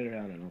get it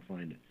out and I'll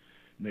find it.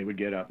 And they would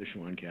get out the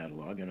Schwann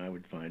catalog, and I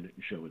would find it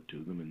and show it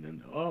to them, and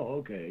then, oh,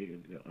 okay,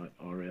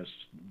 RS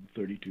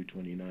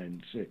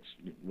 3229-6,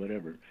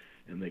 whatever,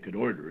 and they could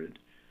order it,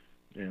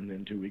 and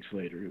then 2 weeks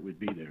later it would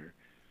be there.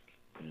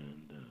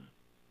 And,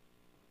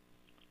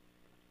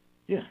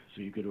 yeah,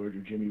 so you could order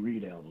Jimmy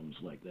Reed albums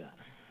like that.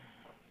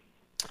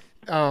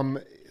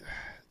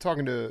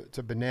 Talking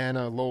to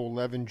Banana, Lowell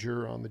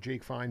Levinger on the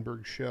Jake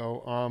Feinberg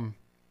show.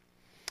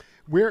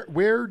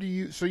 Where do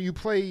you, so you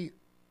play,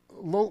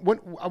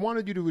 I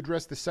wanted you to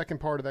address the second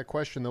part of that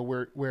question,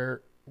 though,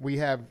 where we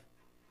have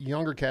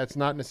younger cats,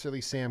 not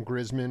necessarily Sam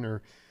Grisman,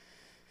 or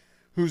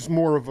who's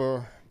more of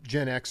a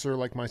Gen Xer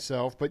like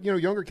myself, but,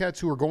 younger cats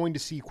who are going to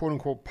see quote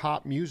unquote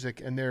pop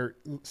music, and they're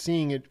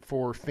seeing it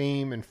for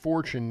fame and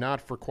fortune,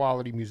 not for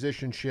quality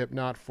musicianship,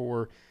 not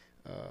for,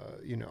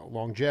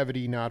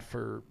 longevity, not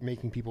for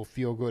making people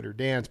feel good or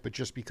dance, but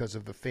just because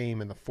of the fame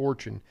and the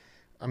fortune.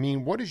 I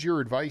mean, what is your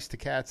advice to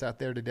cats out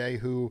there today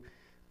who,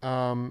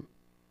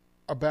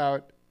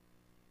 about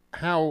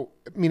how,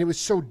 it was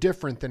so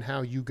different than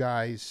how you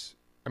guys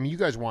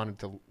wanted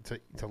to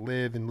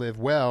live and live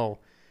well,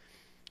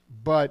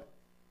 but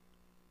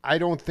I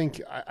don't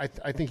think,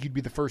 I think you'd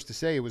be the first to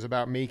say it was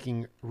about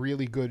making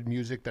really good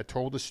music that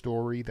told a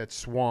story, that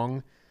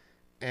swung,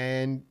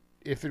 and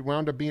if it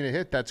wound up being a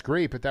hit, that's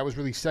great, but that was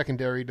really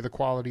secondary to the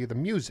quality of the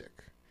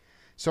music.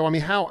 So,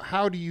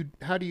 how do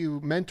you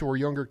mentor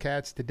younger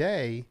cats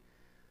today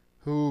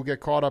who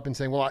get caught up in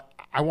saying, well,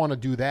 I want to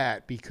do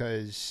that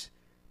because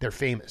they're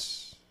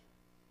famous?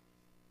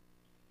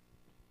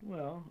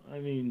 Well,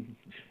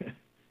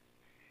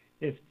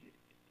 if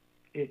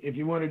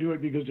you want to do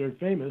it because they're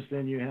famous,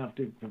 then you have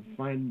to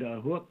find a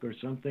hook or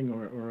something,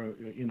 or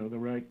the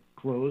right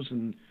clothes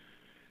and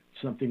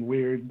something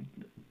weird,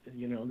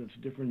 that's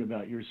different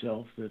about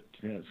yourself, that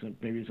has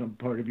maybe some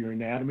part of your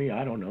anatomy.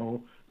 I don't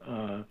know.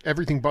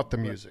 Everything but the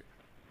music.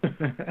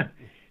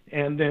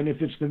 And then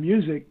if it's the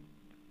music,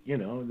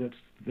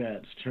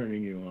 that's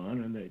turning you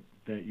on and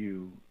that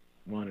you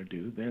want to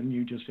do, then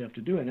you just have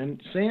to do it.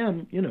 And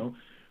Sam,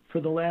 for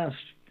the last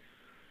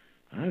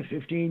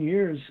 15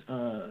 years,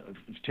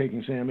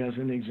 taking Sam as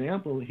an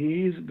example,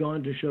 he's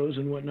gone to shows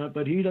and whatnot,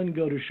 but he doesn't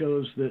go to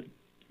shows that,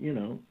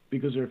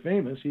 because they're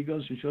famous. He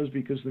goes to shows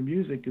because the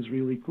music is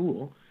really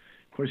cool.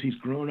 Of course, he's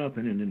grown up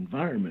in an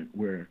environment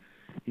where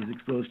he's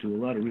exposed to a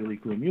lot of really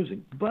cool music,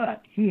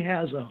 but he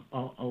has a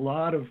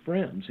lot of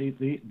friends.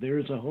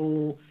 There's a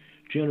whole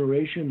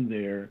generation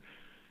there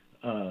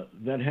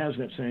that has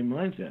that same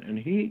mindset, and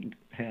he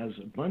has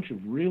a bunch of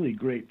really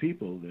great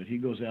people that he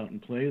goes out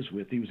and plays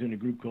with. He was in a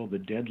group called the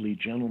Deadly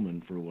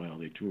Gentlemen for a while.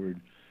 They toured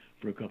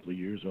for a couple of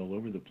years all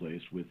over the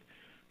place with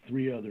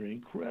 3 other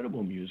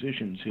incredible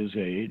musicians his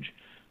age.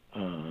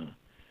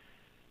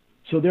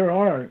 So there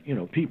are,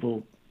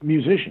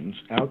 musicians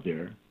out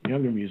there,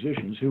 younger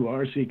musicians, who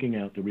are seeking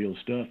out the real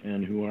stuff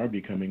and who are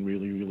becoming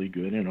really, really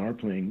good and are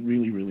playing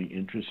really, really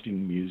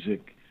interesting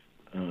music.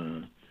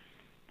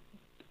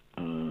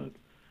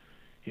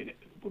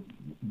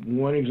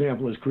 One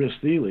example is Chris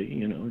Thiele.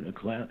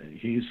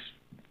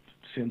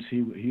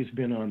 He's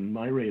been on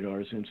my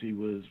radar since he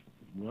was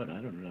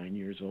 9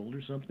 years old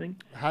or something.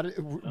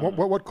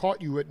 What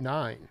caught you at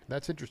 9?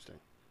 That's interesting.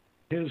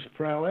 His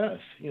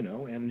prowess,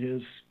 and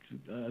his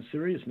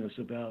seriousness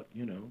about,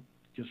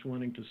 just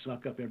wanting to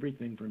suck up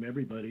everything from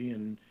everybody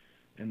and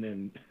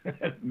then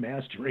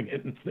mastering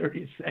it in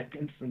 30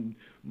 seconds and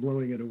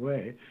blowing it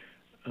away.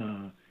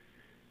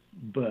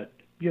 But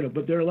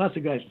there are lots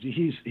of guys.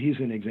 He's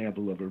an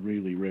example of a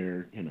really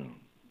rare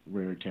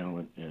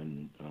talent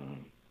and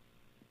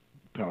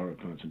power of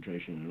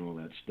concentration and all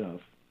that stuff.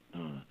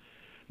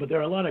 But there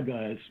are a lot of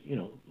guys,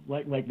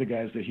 like the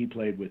guys that he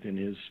played with in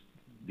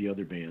the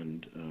other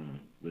band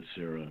with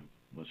Sarah,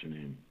 what's her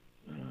name,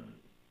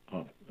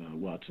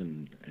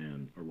 Watson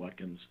or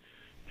Watkins,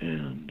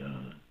 and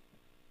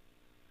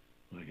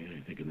I can't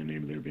even think of the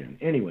name of their band.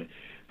 Anyway,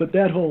 but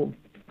that whole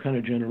kind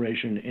of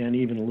generation, and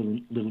even a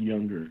little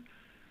younger,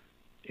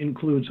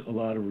 includes a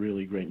lot of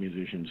really great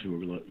musicians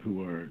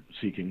who are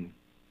seeking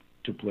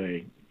to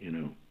play,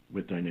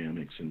 with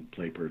dynamics and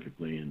play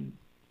perfectly and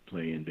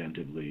play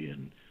inventively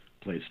and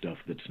play stuff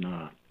that's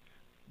not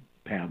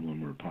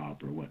pablum or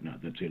pop or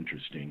whatnot, that's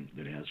interesting,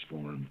 that has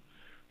form,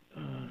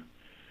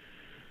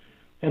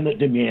 and that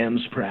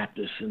demands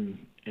practice and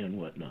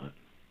whatnot.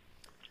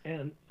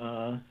 And,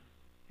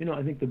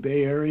 I think the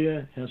Bay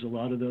Area has a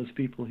lot of those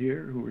people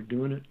here who are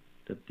doing it,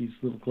 at these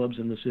little clubs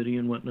in the city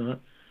and whatnot.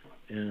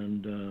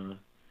 And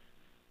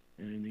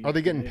are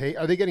they getting paid?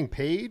 Are they getting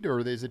paid, or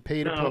is it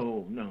paid?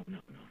 No.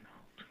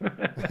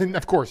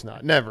 Of course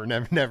not. Never. And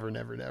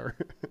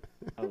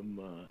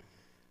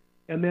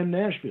then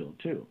Nashville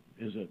too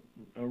is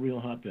a real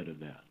hotbed of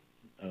that,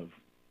 of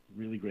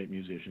really great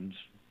musicians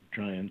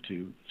trying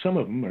to. Some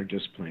of them are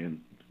just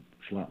playing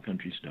schlop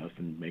country stuff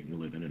and making a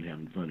living and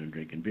having fun and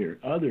drinking beer.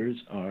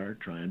 Others are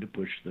trying to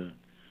push the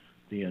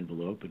the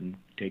envelope and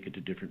take it to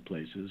different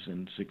places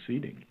and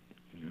succeeding.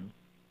 You know.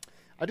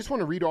 I just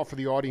want to read off for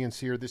the audience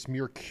here this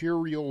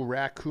mercurial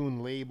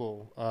Racoon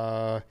label.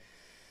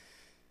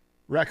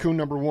 Racoon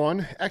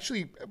 #1.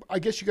 Actually, I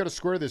guess you got to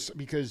square this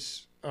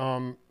because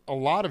a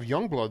lot of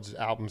Youngblood's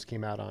albums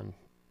came out on.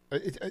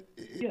 It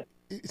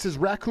says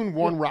Racoon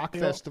 1 Rock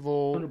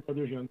Festival. Warner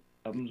Brothers Young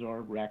albums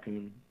are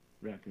Racoon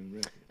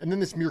Records. And then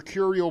this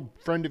mercurial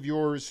friend of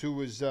yours who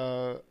was,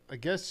 I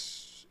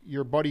guess,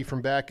 your buddy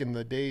from back in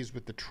the days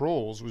with the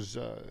Trolls was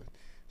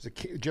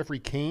it Jeffrey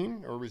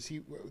Kane, or was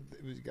he?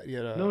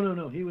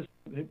 No. He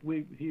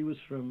was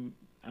from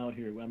out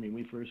here. I mean,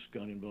 we first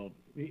got involved.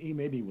 He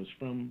maybe was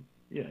from.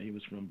 Yeah, he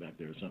was from back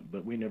there or something,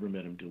 but we never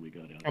met him until we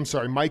got out. I'm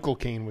sorry, Michael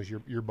Kane was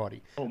your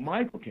buddy. Oh,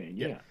 Michael Kane,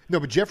 yeah.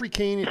 No, but Jeffrey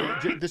Kane,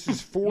 this is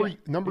four. Yeah.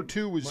 Number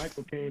 2 was...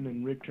 Michael Kane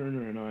and Rick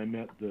Turner and I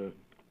met the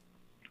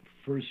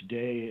first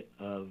day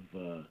of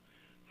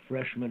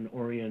freshman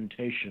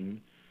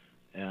orientation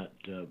at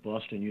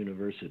Boston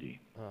University.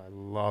 I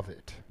love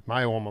it.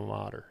 My alma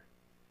mater.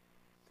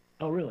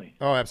 Oh, really?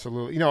 Oh,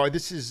 absolutely. You know,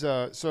 this is,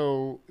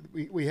 so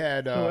we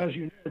had... so as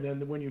you know,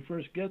 then when you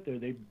first get there,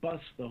 they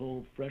bus the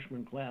whole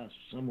freshman class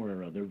somewhere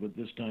or other, but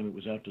this time it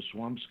was out to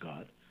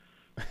Swampscott.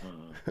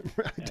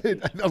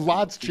 A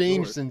lot's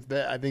changed since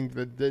that. I think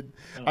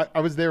I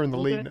was there in the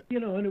late... Then, you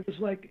know, and it was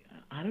like,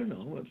 I don't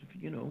know,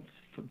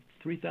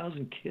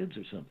 3,000 kids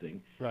or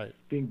something. Right.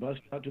 Being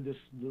bused out to this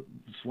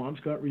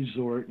Swampscott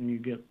resort, and you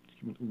get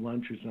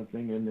lunch or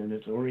something, and then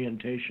it's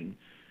orientation.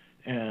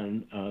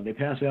 And they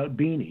pass out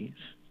beanies.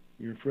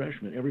 You're a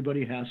freshman.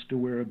 Everybody has to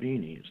wear a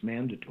beanie. It's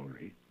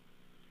mandatory.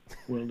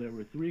 Well, there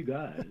were 3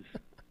 guys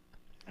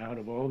out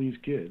of all these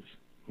kids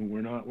who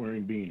were not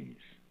wearing beanies,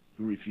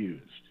 who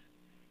refused.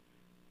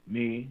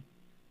 Me,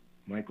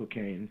 Michael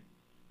Kane,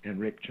 and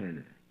Rick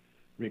Turner.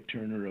 Rick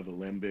Turner of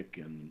Alembic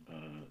and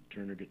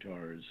Turner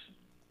Guitars.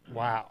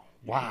 Wow.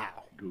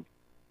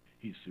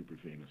 He's super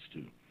famous,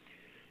 too.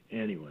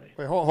 Anyway.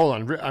 Wait, hold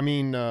on. I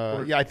mean,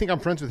 I think I'm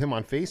friends with him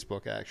on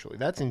Facebook, actually.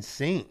 That's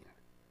insane.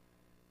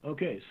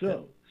 Okay,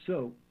 so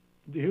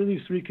here are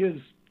these 3 kids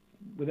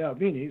without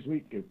beanies.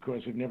 We, of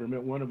course, have never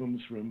met. One of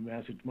them's from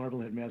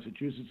Marblehead,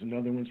 Massachusetts.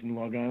 Another one's from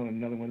Long Island.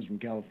 Another one's from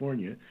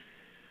California.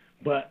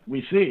 But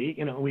we see,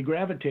 we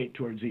gravitate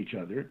towards each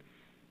other,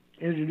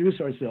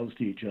 introduce ourselves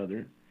to each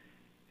other.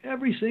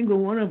 Every single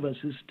one of us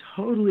is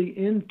totally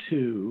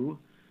into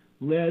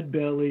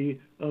Leadbelly,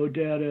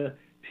 Odetta,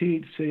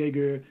 Pete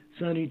Seeger,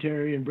 Sonny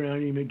Terry and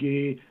Brownie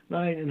McGee,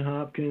 Light and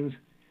Hopkins.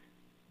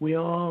 We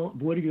all,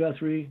 what do you got,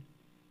 3?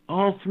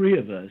 All 3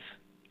 of us,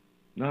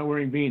 not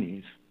wearing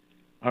beanies,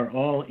 are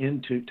all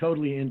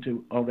totally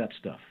into all that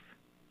stuff.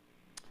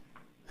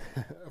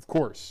 Of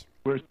course.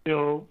 We're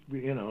still,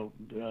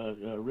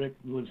 Rick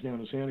lives down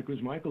in Santa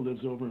Cruz. Michael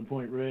lives over in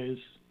Point Reyes.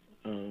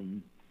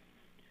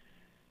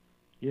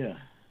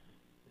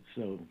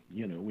 So,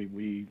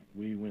 we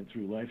went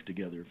through life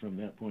together from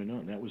that point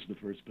on. That was the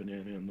first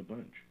banana in the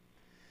bunch.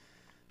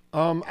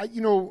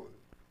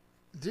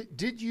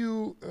 Did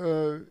you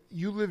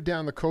you lived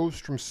down the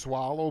coast from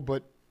Swallow,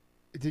 but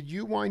did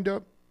you wind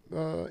up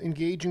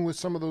engaging with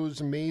some of those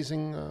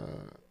amazing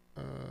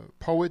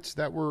poets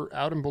that were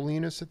out in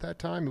Bolinas at that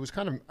time? It was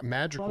kind of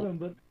magical.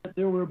 But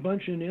there were a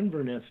bunch in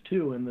Inverness,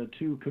 too, and the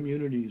 2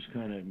 communities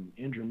kind of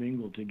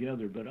intermingled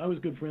together. But I was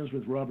good friends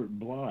with Robert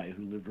Bly,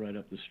 who lived right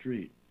up the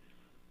street.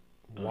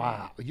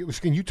 Wow.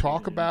 Can you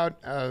talk about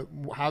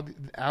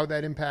how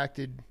that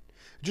impacted...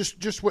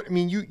 Just what I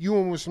mean. You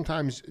almost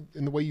sometimes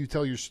in the way you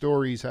tell your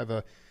stories have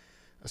a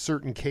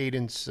certain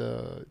cadence,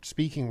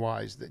 speaking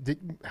wise.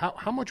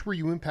 How much were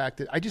you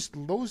impacted?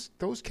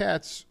 Those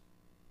cats.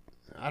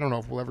 I don't know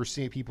if we'll ever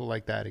see people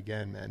like that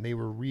again, man. They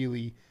were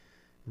really,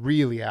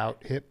 really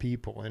out hip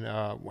people. And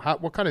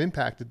what kind of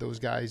impact did those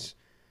guys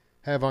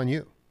have on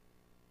you?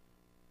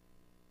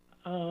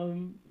 I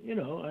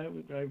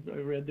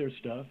read their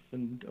stuff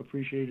and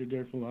appreciated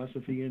their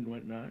philosophy and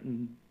whatnot,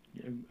 and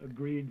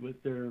agreed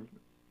with their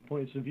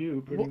points of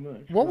view pretty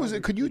much. What was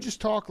it? Could you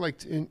just talk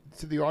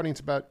to the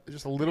audience about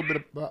just a little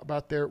bit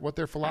about what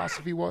their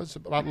philosophy was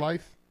about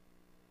life?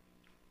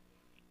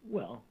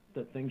 Well,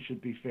 that things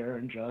should be fair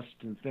and just,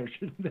 and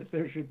that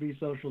there should be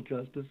social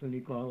justice and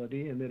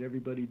equality, and that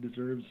everybody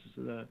deserves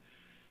a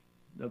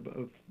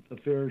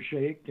fair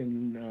shake,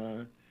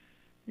 and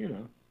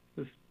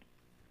this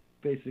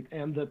basic,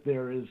 and that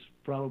there is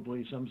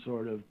probably some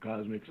sort of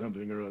cosmic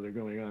something or other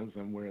going on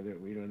somewhere that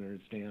we don't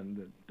understand.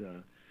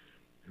 That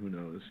who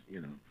knows,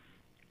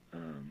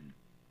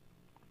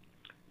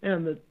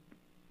 and that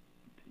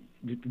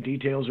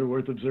details are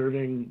worth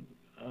observing.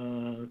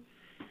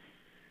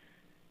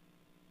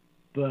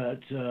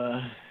 But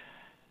I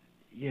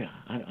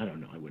don't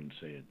know. I wouldn't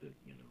say it that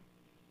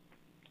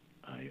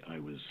I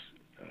was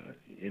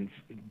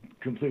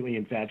completely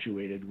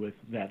infatuated with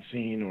that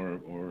scene or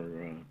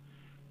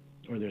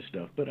their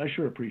stuff. But I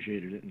sure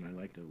appreciated it, and I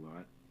liked it a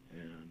lot.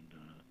 And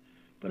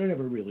but I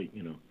never really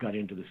got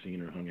into the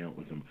scene or hung out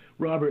with them.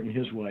 Robert and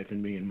his wife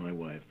and me and my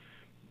wife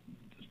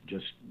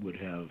just would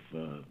have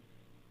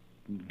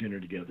dinner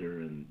together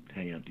and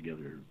hang out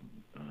together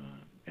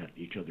at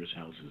each other's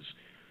houses.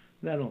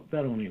 That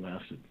only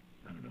lasted,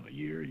 I don't know, a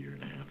year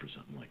and a half or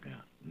something like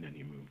that, and then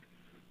he moved.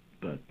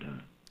 But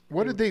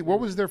what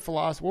was their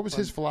philosophy? What was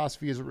his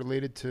philosophy as it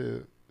related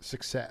to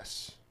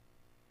success?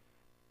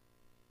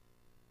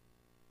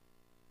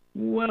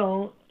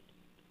 Well,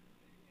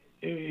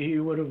 he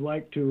would have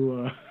liked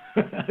to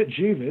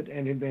achieve it,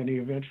 and then he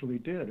eventually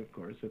did. Of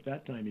course, at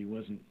that time he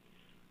wasn't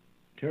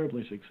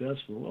terribly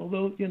successful.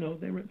 Although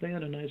they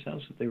had a nice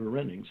house that they were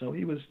renting, so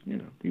he was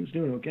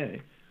doing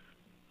okay.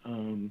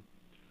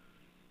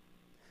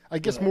 I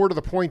guess more to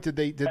the point, did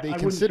they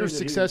consider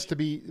success to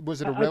be?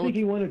 Was it a relative? I think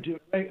he wanted to.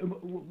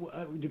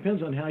 It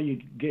depends on how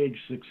you gauge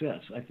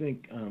success. I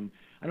think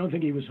I don't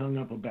think he was hung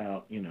up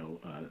about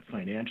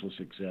financial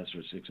success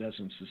or success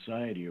in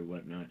society or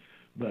whatnot.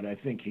 But I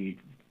think he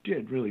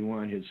did really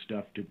want his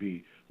stuff to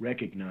be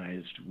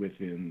recognized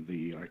within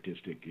the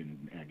artistic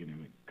and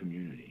academic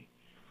community,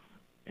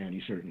 and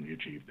he certainly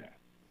achieved that.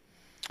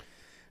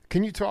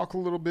 Can you talk a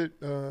little bit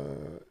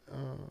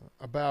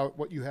about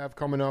what you have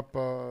coming up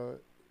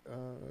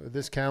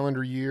this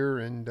calendar year,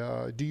 and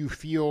do you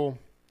feel?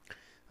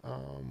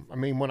 I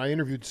mean, when I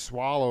interviewed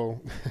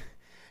Swallow,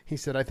 he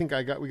said, "I think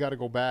we got to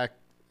go back.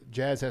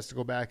 Jazz has to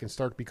go back and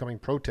start becoming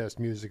protest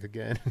music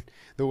again,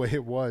 the way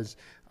it was."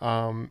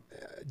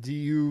 Do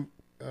you?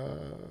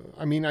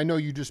 I mean, I know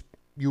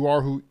you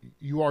are who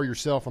you are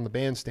yourself on the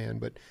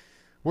bandstand, but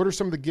what are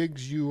some of the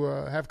gigs you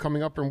have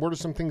coming up, and what are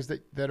some things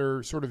that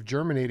are sort of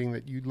germinating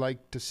that you'd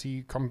like to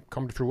see come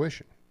to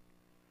fruition?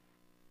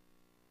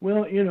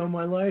 Well,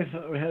 my life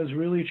has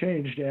really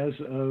changed as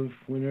of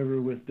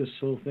whenever with this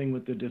whole thing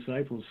with the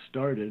Disciples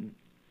started.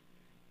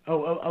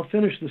 Oh, I'll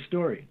finish the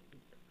story.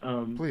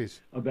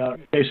 Please.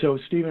 So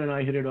Stephen and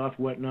I hit it off,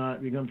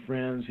 whatnot, become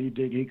friends.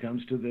 He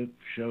comes to the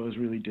shows,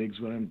 really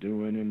digs what I'm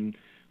doing, and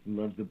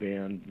loves the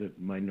band,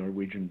 my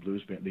Norwegian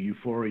blues band. The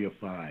Euphoria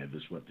 5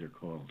 is what they're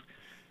called,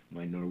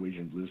 my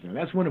Norwegian blues band.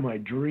 That's one of my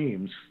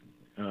dreams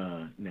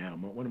now,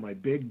 one of my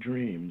big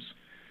dreams,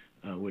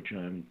 which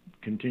I'm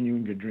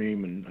continuing to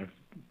dream, and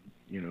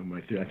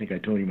I think I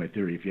told you my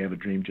theory. If you have a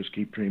dream, just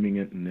keep dreaming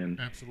it, and then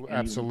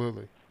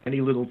absolutely. Any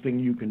little thing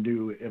you can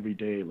do every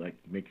day, like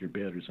make your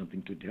bed or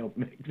something to help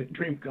make the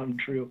dream come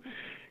true,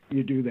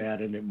 you do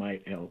that, and it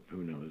might help.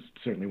 Who knows?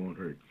 Certainly won't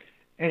hurt.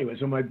 Anyway,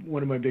 so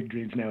one of my big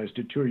dreams now is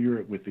to tour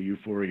Europe with the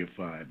Euphoria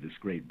 5, this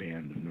great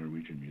band of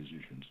Norwegian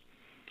musicians.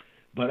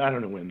 But I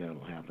don't know when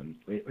that'll happen,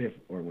 if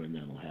or when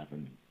that'll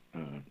happen.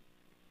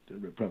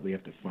 We'll probably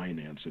have to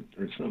finance it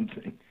or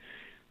something.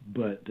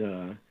 But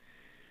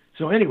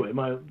so anyway,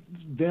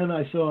 then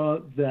I saw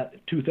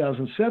that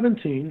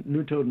 2017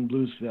 Newtoten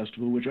Blues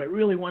Festival, which I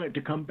really wanted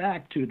to come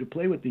back to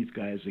play with these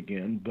guys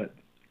again, but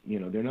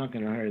they're not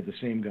going to hire the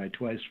same guy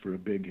twice for a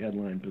big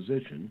headline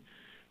position.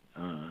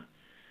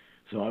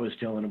 So I was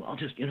telling them,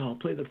 I'll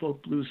play the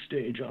folk blues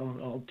stage,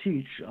 I'll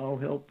teach, I'll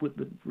help with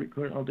the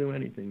record, I'll do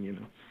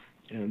anything,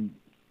 And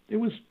I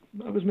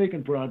was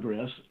making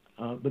progress.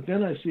 But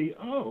then I see,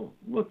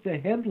 look, the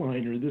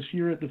headliner this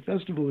year at the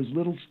festival is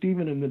Little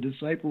Stephen and the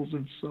Disciples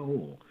of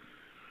Soul.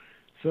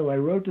 So I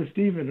wrote to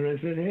Stephen and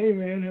I said, "Hey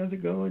man, how's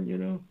it going?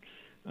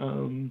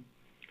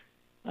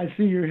 I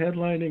see you're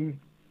headlining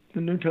the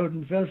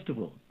Newtoten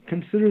Festival.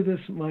 Consider this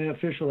my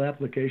official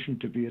application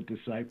to be a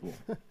disciple."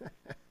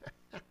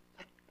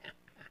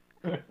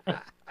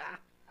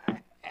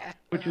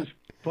 Which is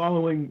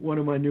following one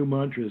of my new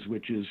mantras,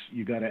 which is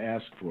you got to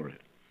ask for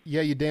it.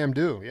 Yeah, you damn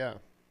do. Yeah.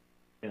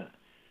 Yeah.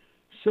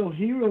 So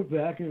he wrote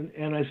back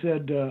and I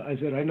said,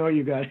 I know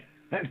you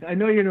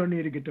don't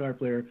need a guitar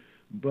player,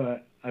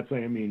 but I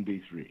play a mean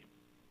B3,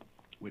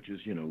 which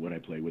is, what I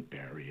play with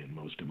Barry and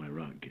most of my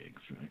rock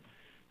gigs, right?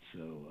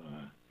 So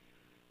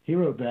he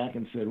wrote back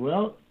and said,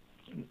 well,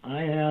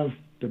 I have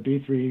the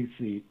B3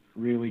 seat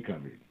really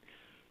covered,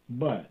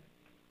 but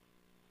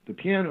the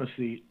piano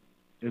seat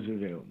is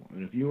available.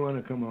 And if you want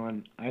to come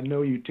on, I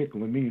know you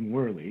tickle a mean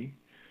whirly,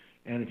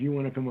 and if you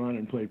want to come on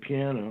and play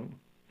piano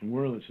and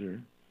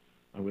Wurlitzer,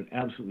 I would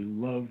absolutely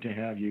love to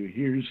have you.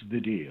 Here's the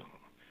deal.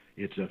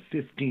 It's a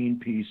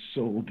 15-piece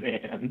soul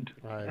band.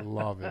 I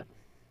love it.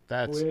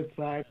 With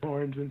 5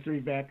 horns and 3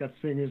 backup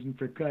singers and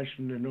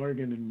percussion and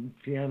organ and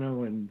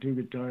piano and 2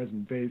 guitars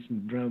and bass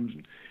and drums.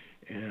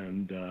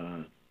 And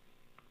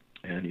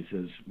he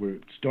says, we're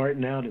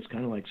starting out. It's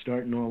kind of like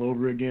starting all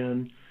over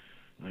again.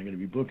 I'm going to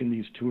be booking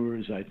these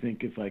tours. I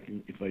think if I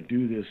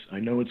do this, I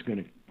know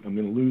I'm going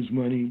to lose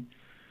money,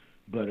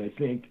 but I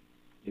think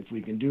if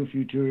we can do a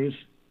few tours,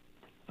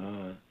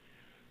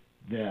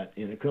 that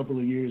in a couple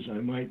of years I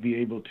might be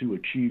able to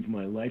achieve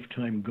my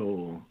lifetime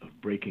goal of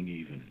breaking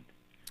even.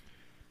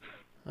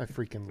 I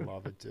freaking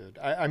love it, dude.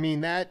 I mean,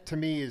 that to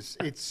me it's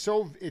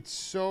so,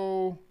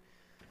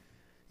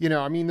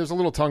 I mean, there's a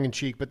little tongue in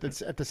cheek, but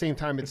at the same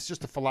time, it's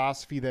just a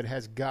philosophy that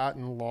has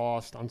gotten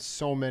lost on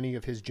so many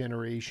of his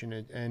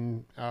generation,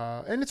 and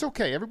it's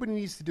okay. Everybody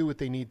needs to do what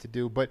they need to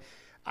do, but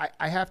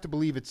I have to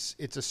believe it's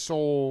a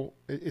soul,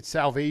 it's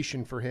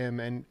salvation for him,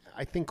 and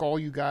I think all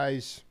you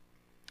guys,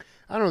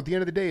 I don't know, at the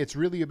end of the day, it's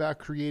really about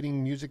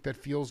creating music that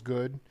feels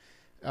good.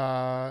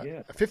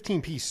 A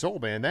 15-piece soul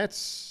band,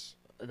 that's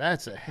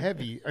that's a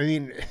heavy. I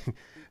mean,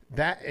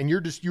 that and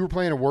you were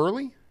playing a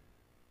whirly.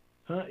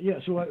 Yeah.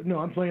 So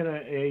I'm playing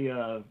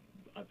a.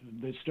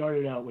 They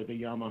started out with a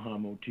Yamaha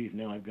motif.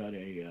 Now I've got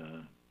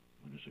a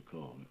what is it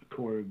called? A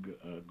Korg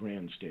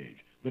Grand Stage.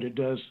 But it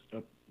does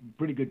a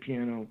pretty good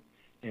piano,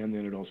 and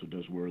then it also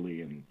does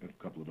whirly and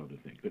a couple of other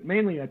things. But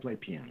mainly I play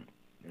piano.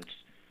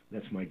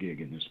 That's my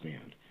gig in this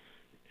band.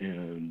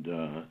 And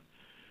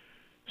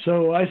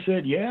so I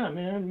said, yeah,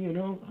 man, you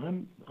know,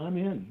 I'm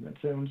in. That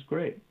sounds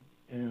great.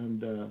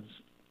 And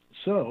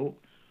so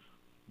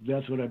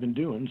that's what I've been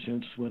doing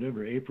since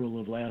April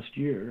of last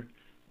year.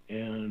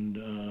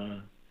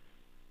 And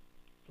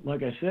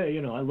like I say,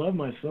 you know, I love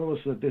my solo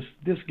stuff. This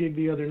gig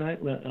the other night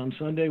on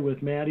Sunday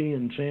with Maddie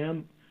and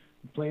Sam,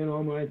 playing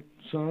all my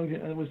songs,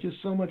 it was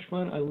just so much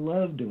fun. I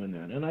love doing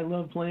that. And I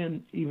love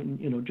playing even,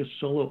 you know, just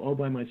solo all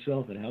by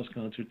myself at house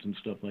concerts and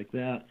stuff like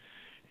that.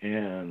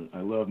 And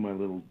I love my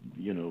little,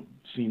 you know,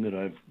 scene that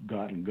I've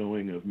gotten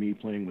going of me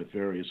playing with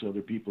various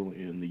other people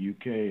in the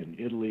UK and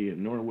Italy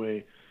and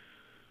Norway.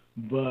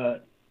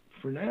 But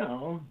for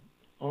now,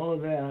 all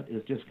of that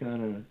is just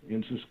kind of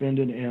in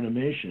suspended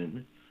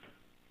animation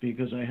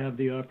because I have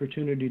the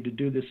opportunity to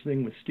do this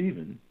thing with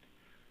Stephen,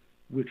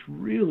 which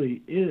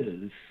really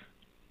is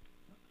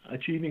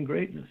achieving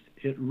greatness.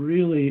 It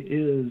really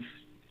is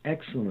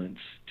excellence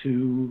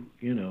to,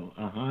 you know,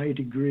 a high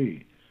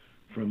degree,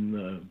 from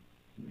the,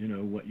 you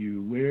know, what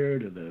you wear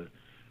to the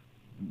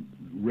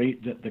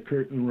rate that the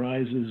curtain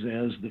rises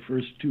as the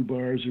first two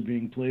bars are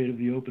being played of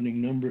the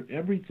opening number.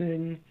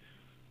 Everything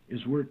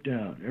is worked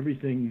out.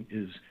 Everything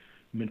is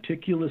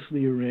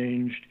meticulously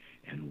arranged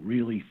and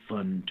really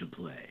fun to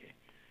play.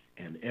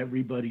 And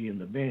everybody in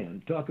the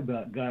band, talk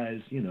about guys,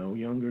 you know,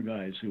 younger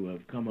guys who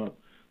have come up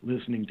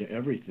listening to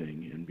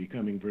everything and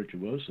becoming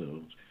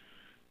virtuosos.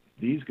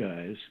 These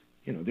guys,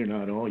 you know, they're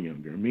not all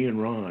younger. Me and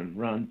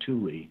Ron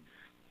Tooley,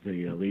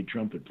 the lead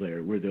trumpet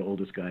player, we're the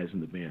oldest guys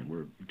in the band.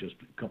 We're just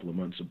a couple of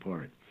months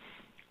apart.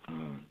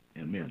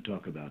 And man,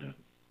 talk about a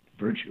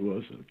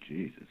virtuoso,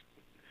 Jesus,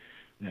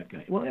 that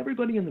guy. Well,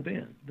 everybody in the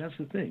band, that's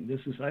the thing.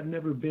 I've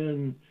never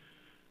been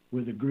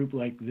with a group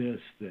like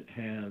this that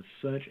has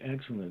such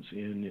excellence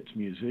in its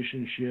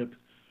musicianship.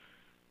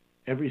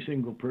 Every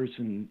single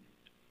person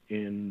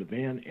in the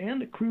band, and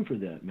the crew for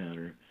that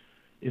matter,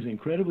 is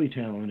incredibly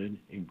talented,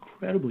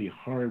 incredibly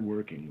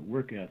hardworking. The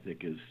work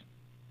ethic is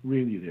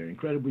really there,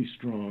 incredibly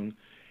strong,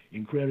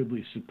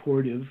 incredibly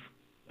supportive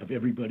of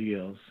everybody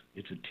else.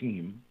 It's a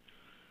team.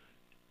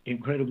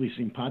 Incredibly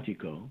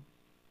simpatico.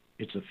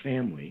 It's a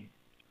family.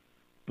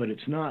 But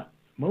it's not,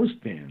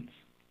 most bands,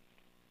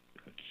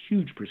 a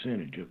huge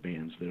percentage of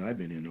bands that I've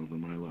been in over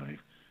my life,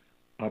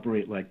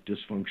 operate like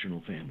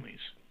dysfunctional families.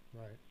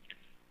 Right.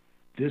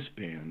 This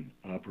band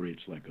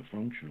operates like a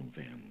functional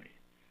family.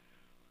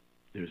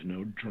 There's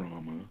no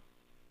drama.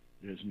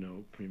 There's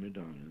no prima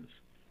donnas.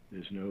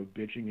 There's no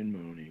bitching and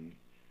moaning.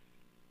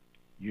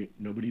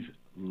 Nobody's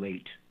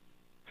late.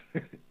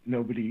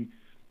 Nobody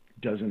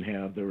doesn't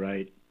have the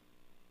right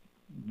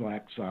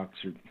black socks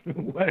or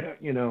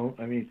what, you know.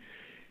 I mean,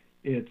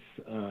 it's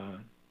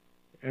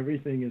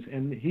everything is,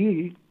 and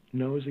he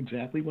knows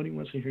exactly what he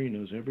wants to hear. He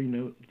knows every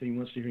note that he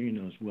wants to hear. He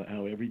knows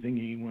how everything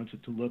he wants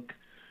it to look.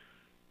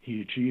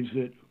 He achieves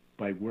it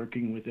by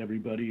working with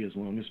everybody as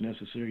long as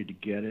necessary to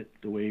get it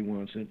the way he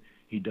wants it.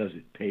 He does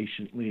it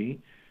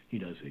patiently. He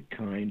does it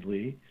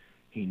kindly.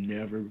 He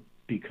never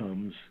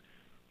becomes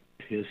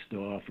pissed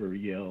off or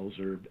yells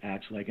or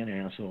acts like an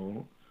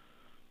asshole.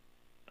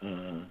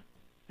 And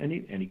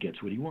he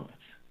gets what he wants.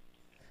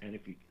 And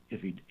if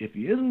he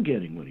isn't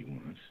getting what he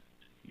wants,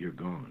 you're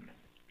gone.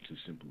 It's as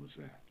simple as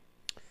that.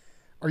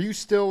 Are you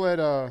still at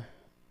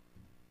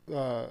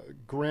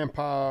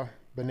Grandpa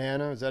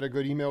Banana? Is that a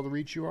good email to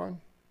reach you on?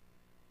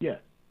 Yeah.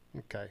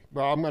 Okay.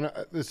 Well, I'm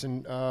gonna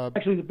listen.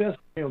 Actually, the best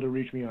email to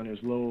reach me on is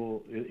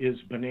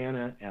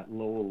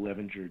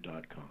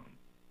banana@lowell.levinger.com.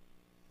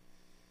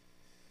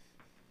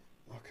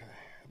 Okay.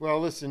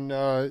 Well, listen.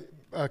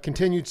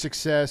 Continued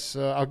success.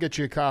 I'll get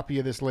you a copy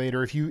of this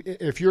later.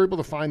 If you're able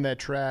to find that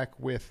track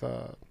with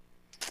the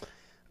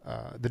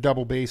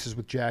double basses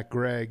with Jack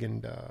Gregg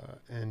and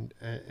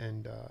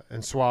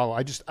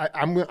Swallow,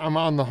 I'm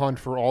on the hunt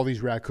for all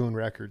these Racoon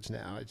records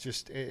now. It's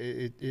just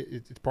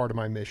it's part of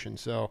my mission.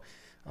 So,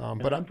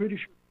 but I'm pretty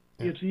sure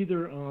it's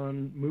either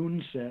on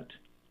Moonset,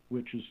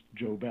 which is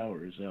Joe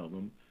Bauer's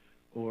album,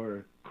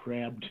 or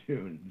Crab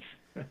Tunes,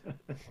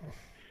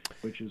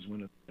 which is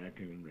one of the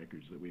Racoon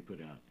records that we put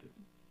out that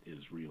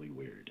is really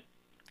weird.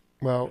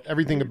 Well,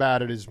 everything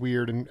about it is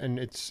weird,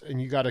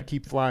 and you got to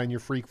keep flying your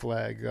freak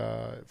flag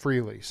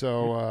freely.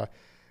 So,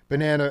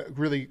 Banana,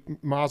 really,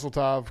 Mazel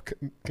Tov,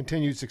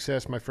 continued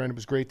success, my friend. It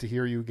was great to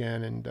hear you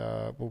again, and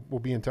we'll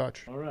be in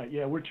touch. All right,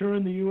 yeah, we're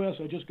touring the U.S.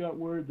 I just got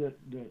word that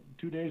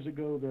 2 days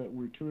ago that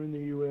we're touring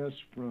the U.S.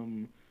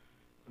 from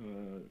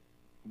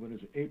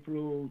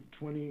April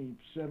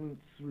 27th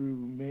through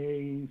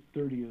May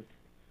 30th,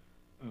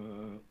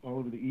 all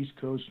over the East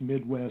Coast,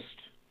 Midwest,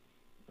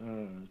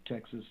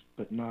 Texas,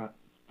 but not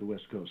the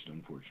West Coast,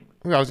 unfortunately.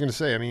 Well, I was going to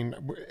say, I mean,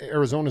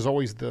 Arizona's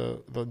always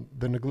the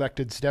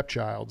neglected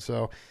stepchild.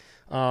 So,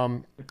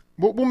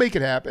 We'll make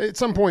it happen. At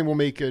some point, we'll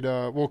make it.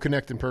 We'll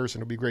connect in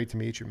person. It'll be great to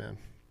meet you, man.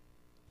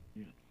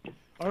 Yeah.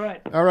 All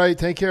right. All right.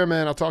 Take care,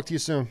 man. I'll talk to you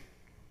soon.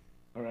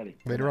 All righty.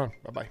 Later on.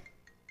 Bye-bye.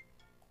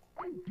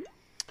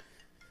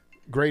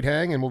 Great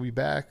hang, and we'll be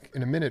back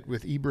in a minute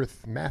with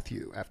Ebrith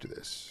Matthew after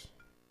this.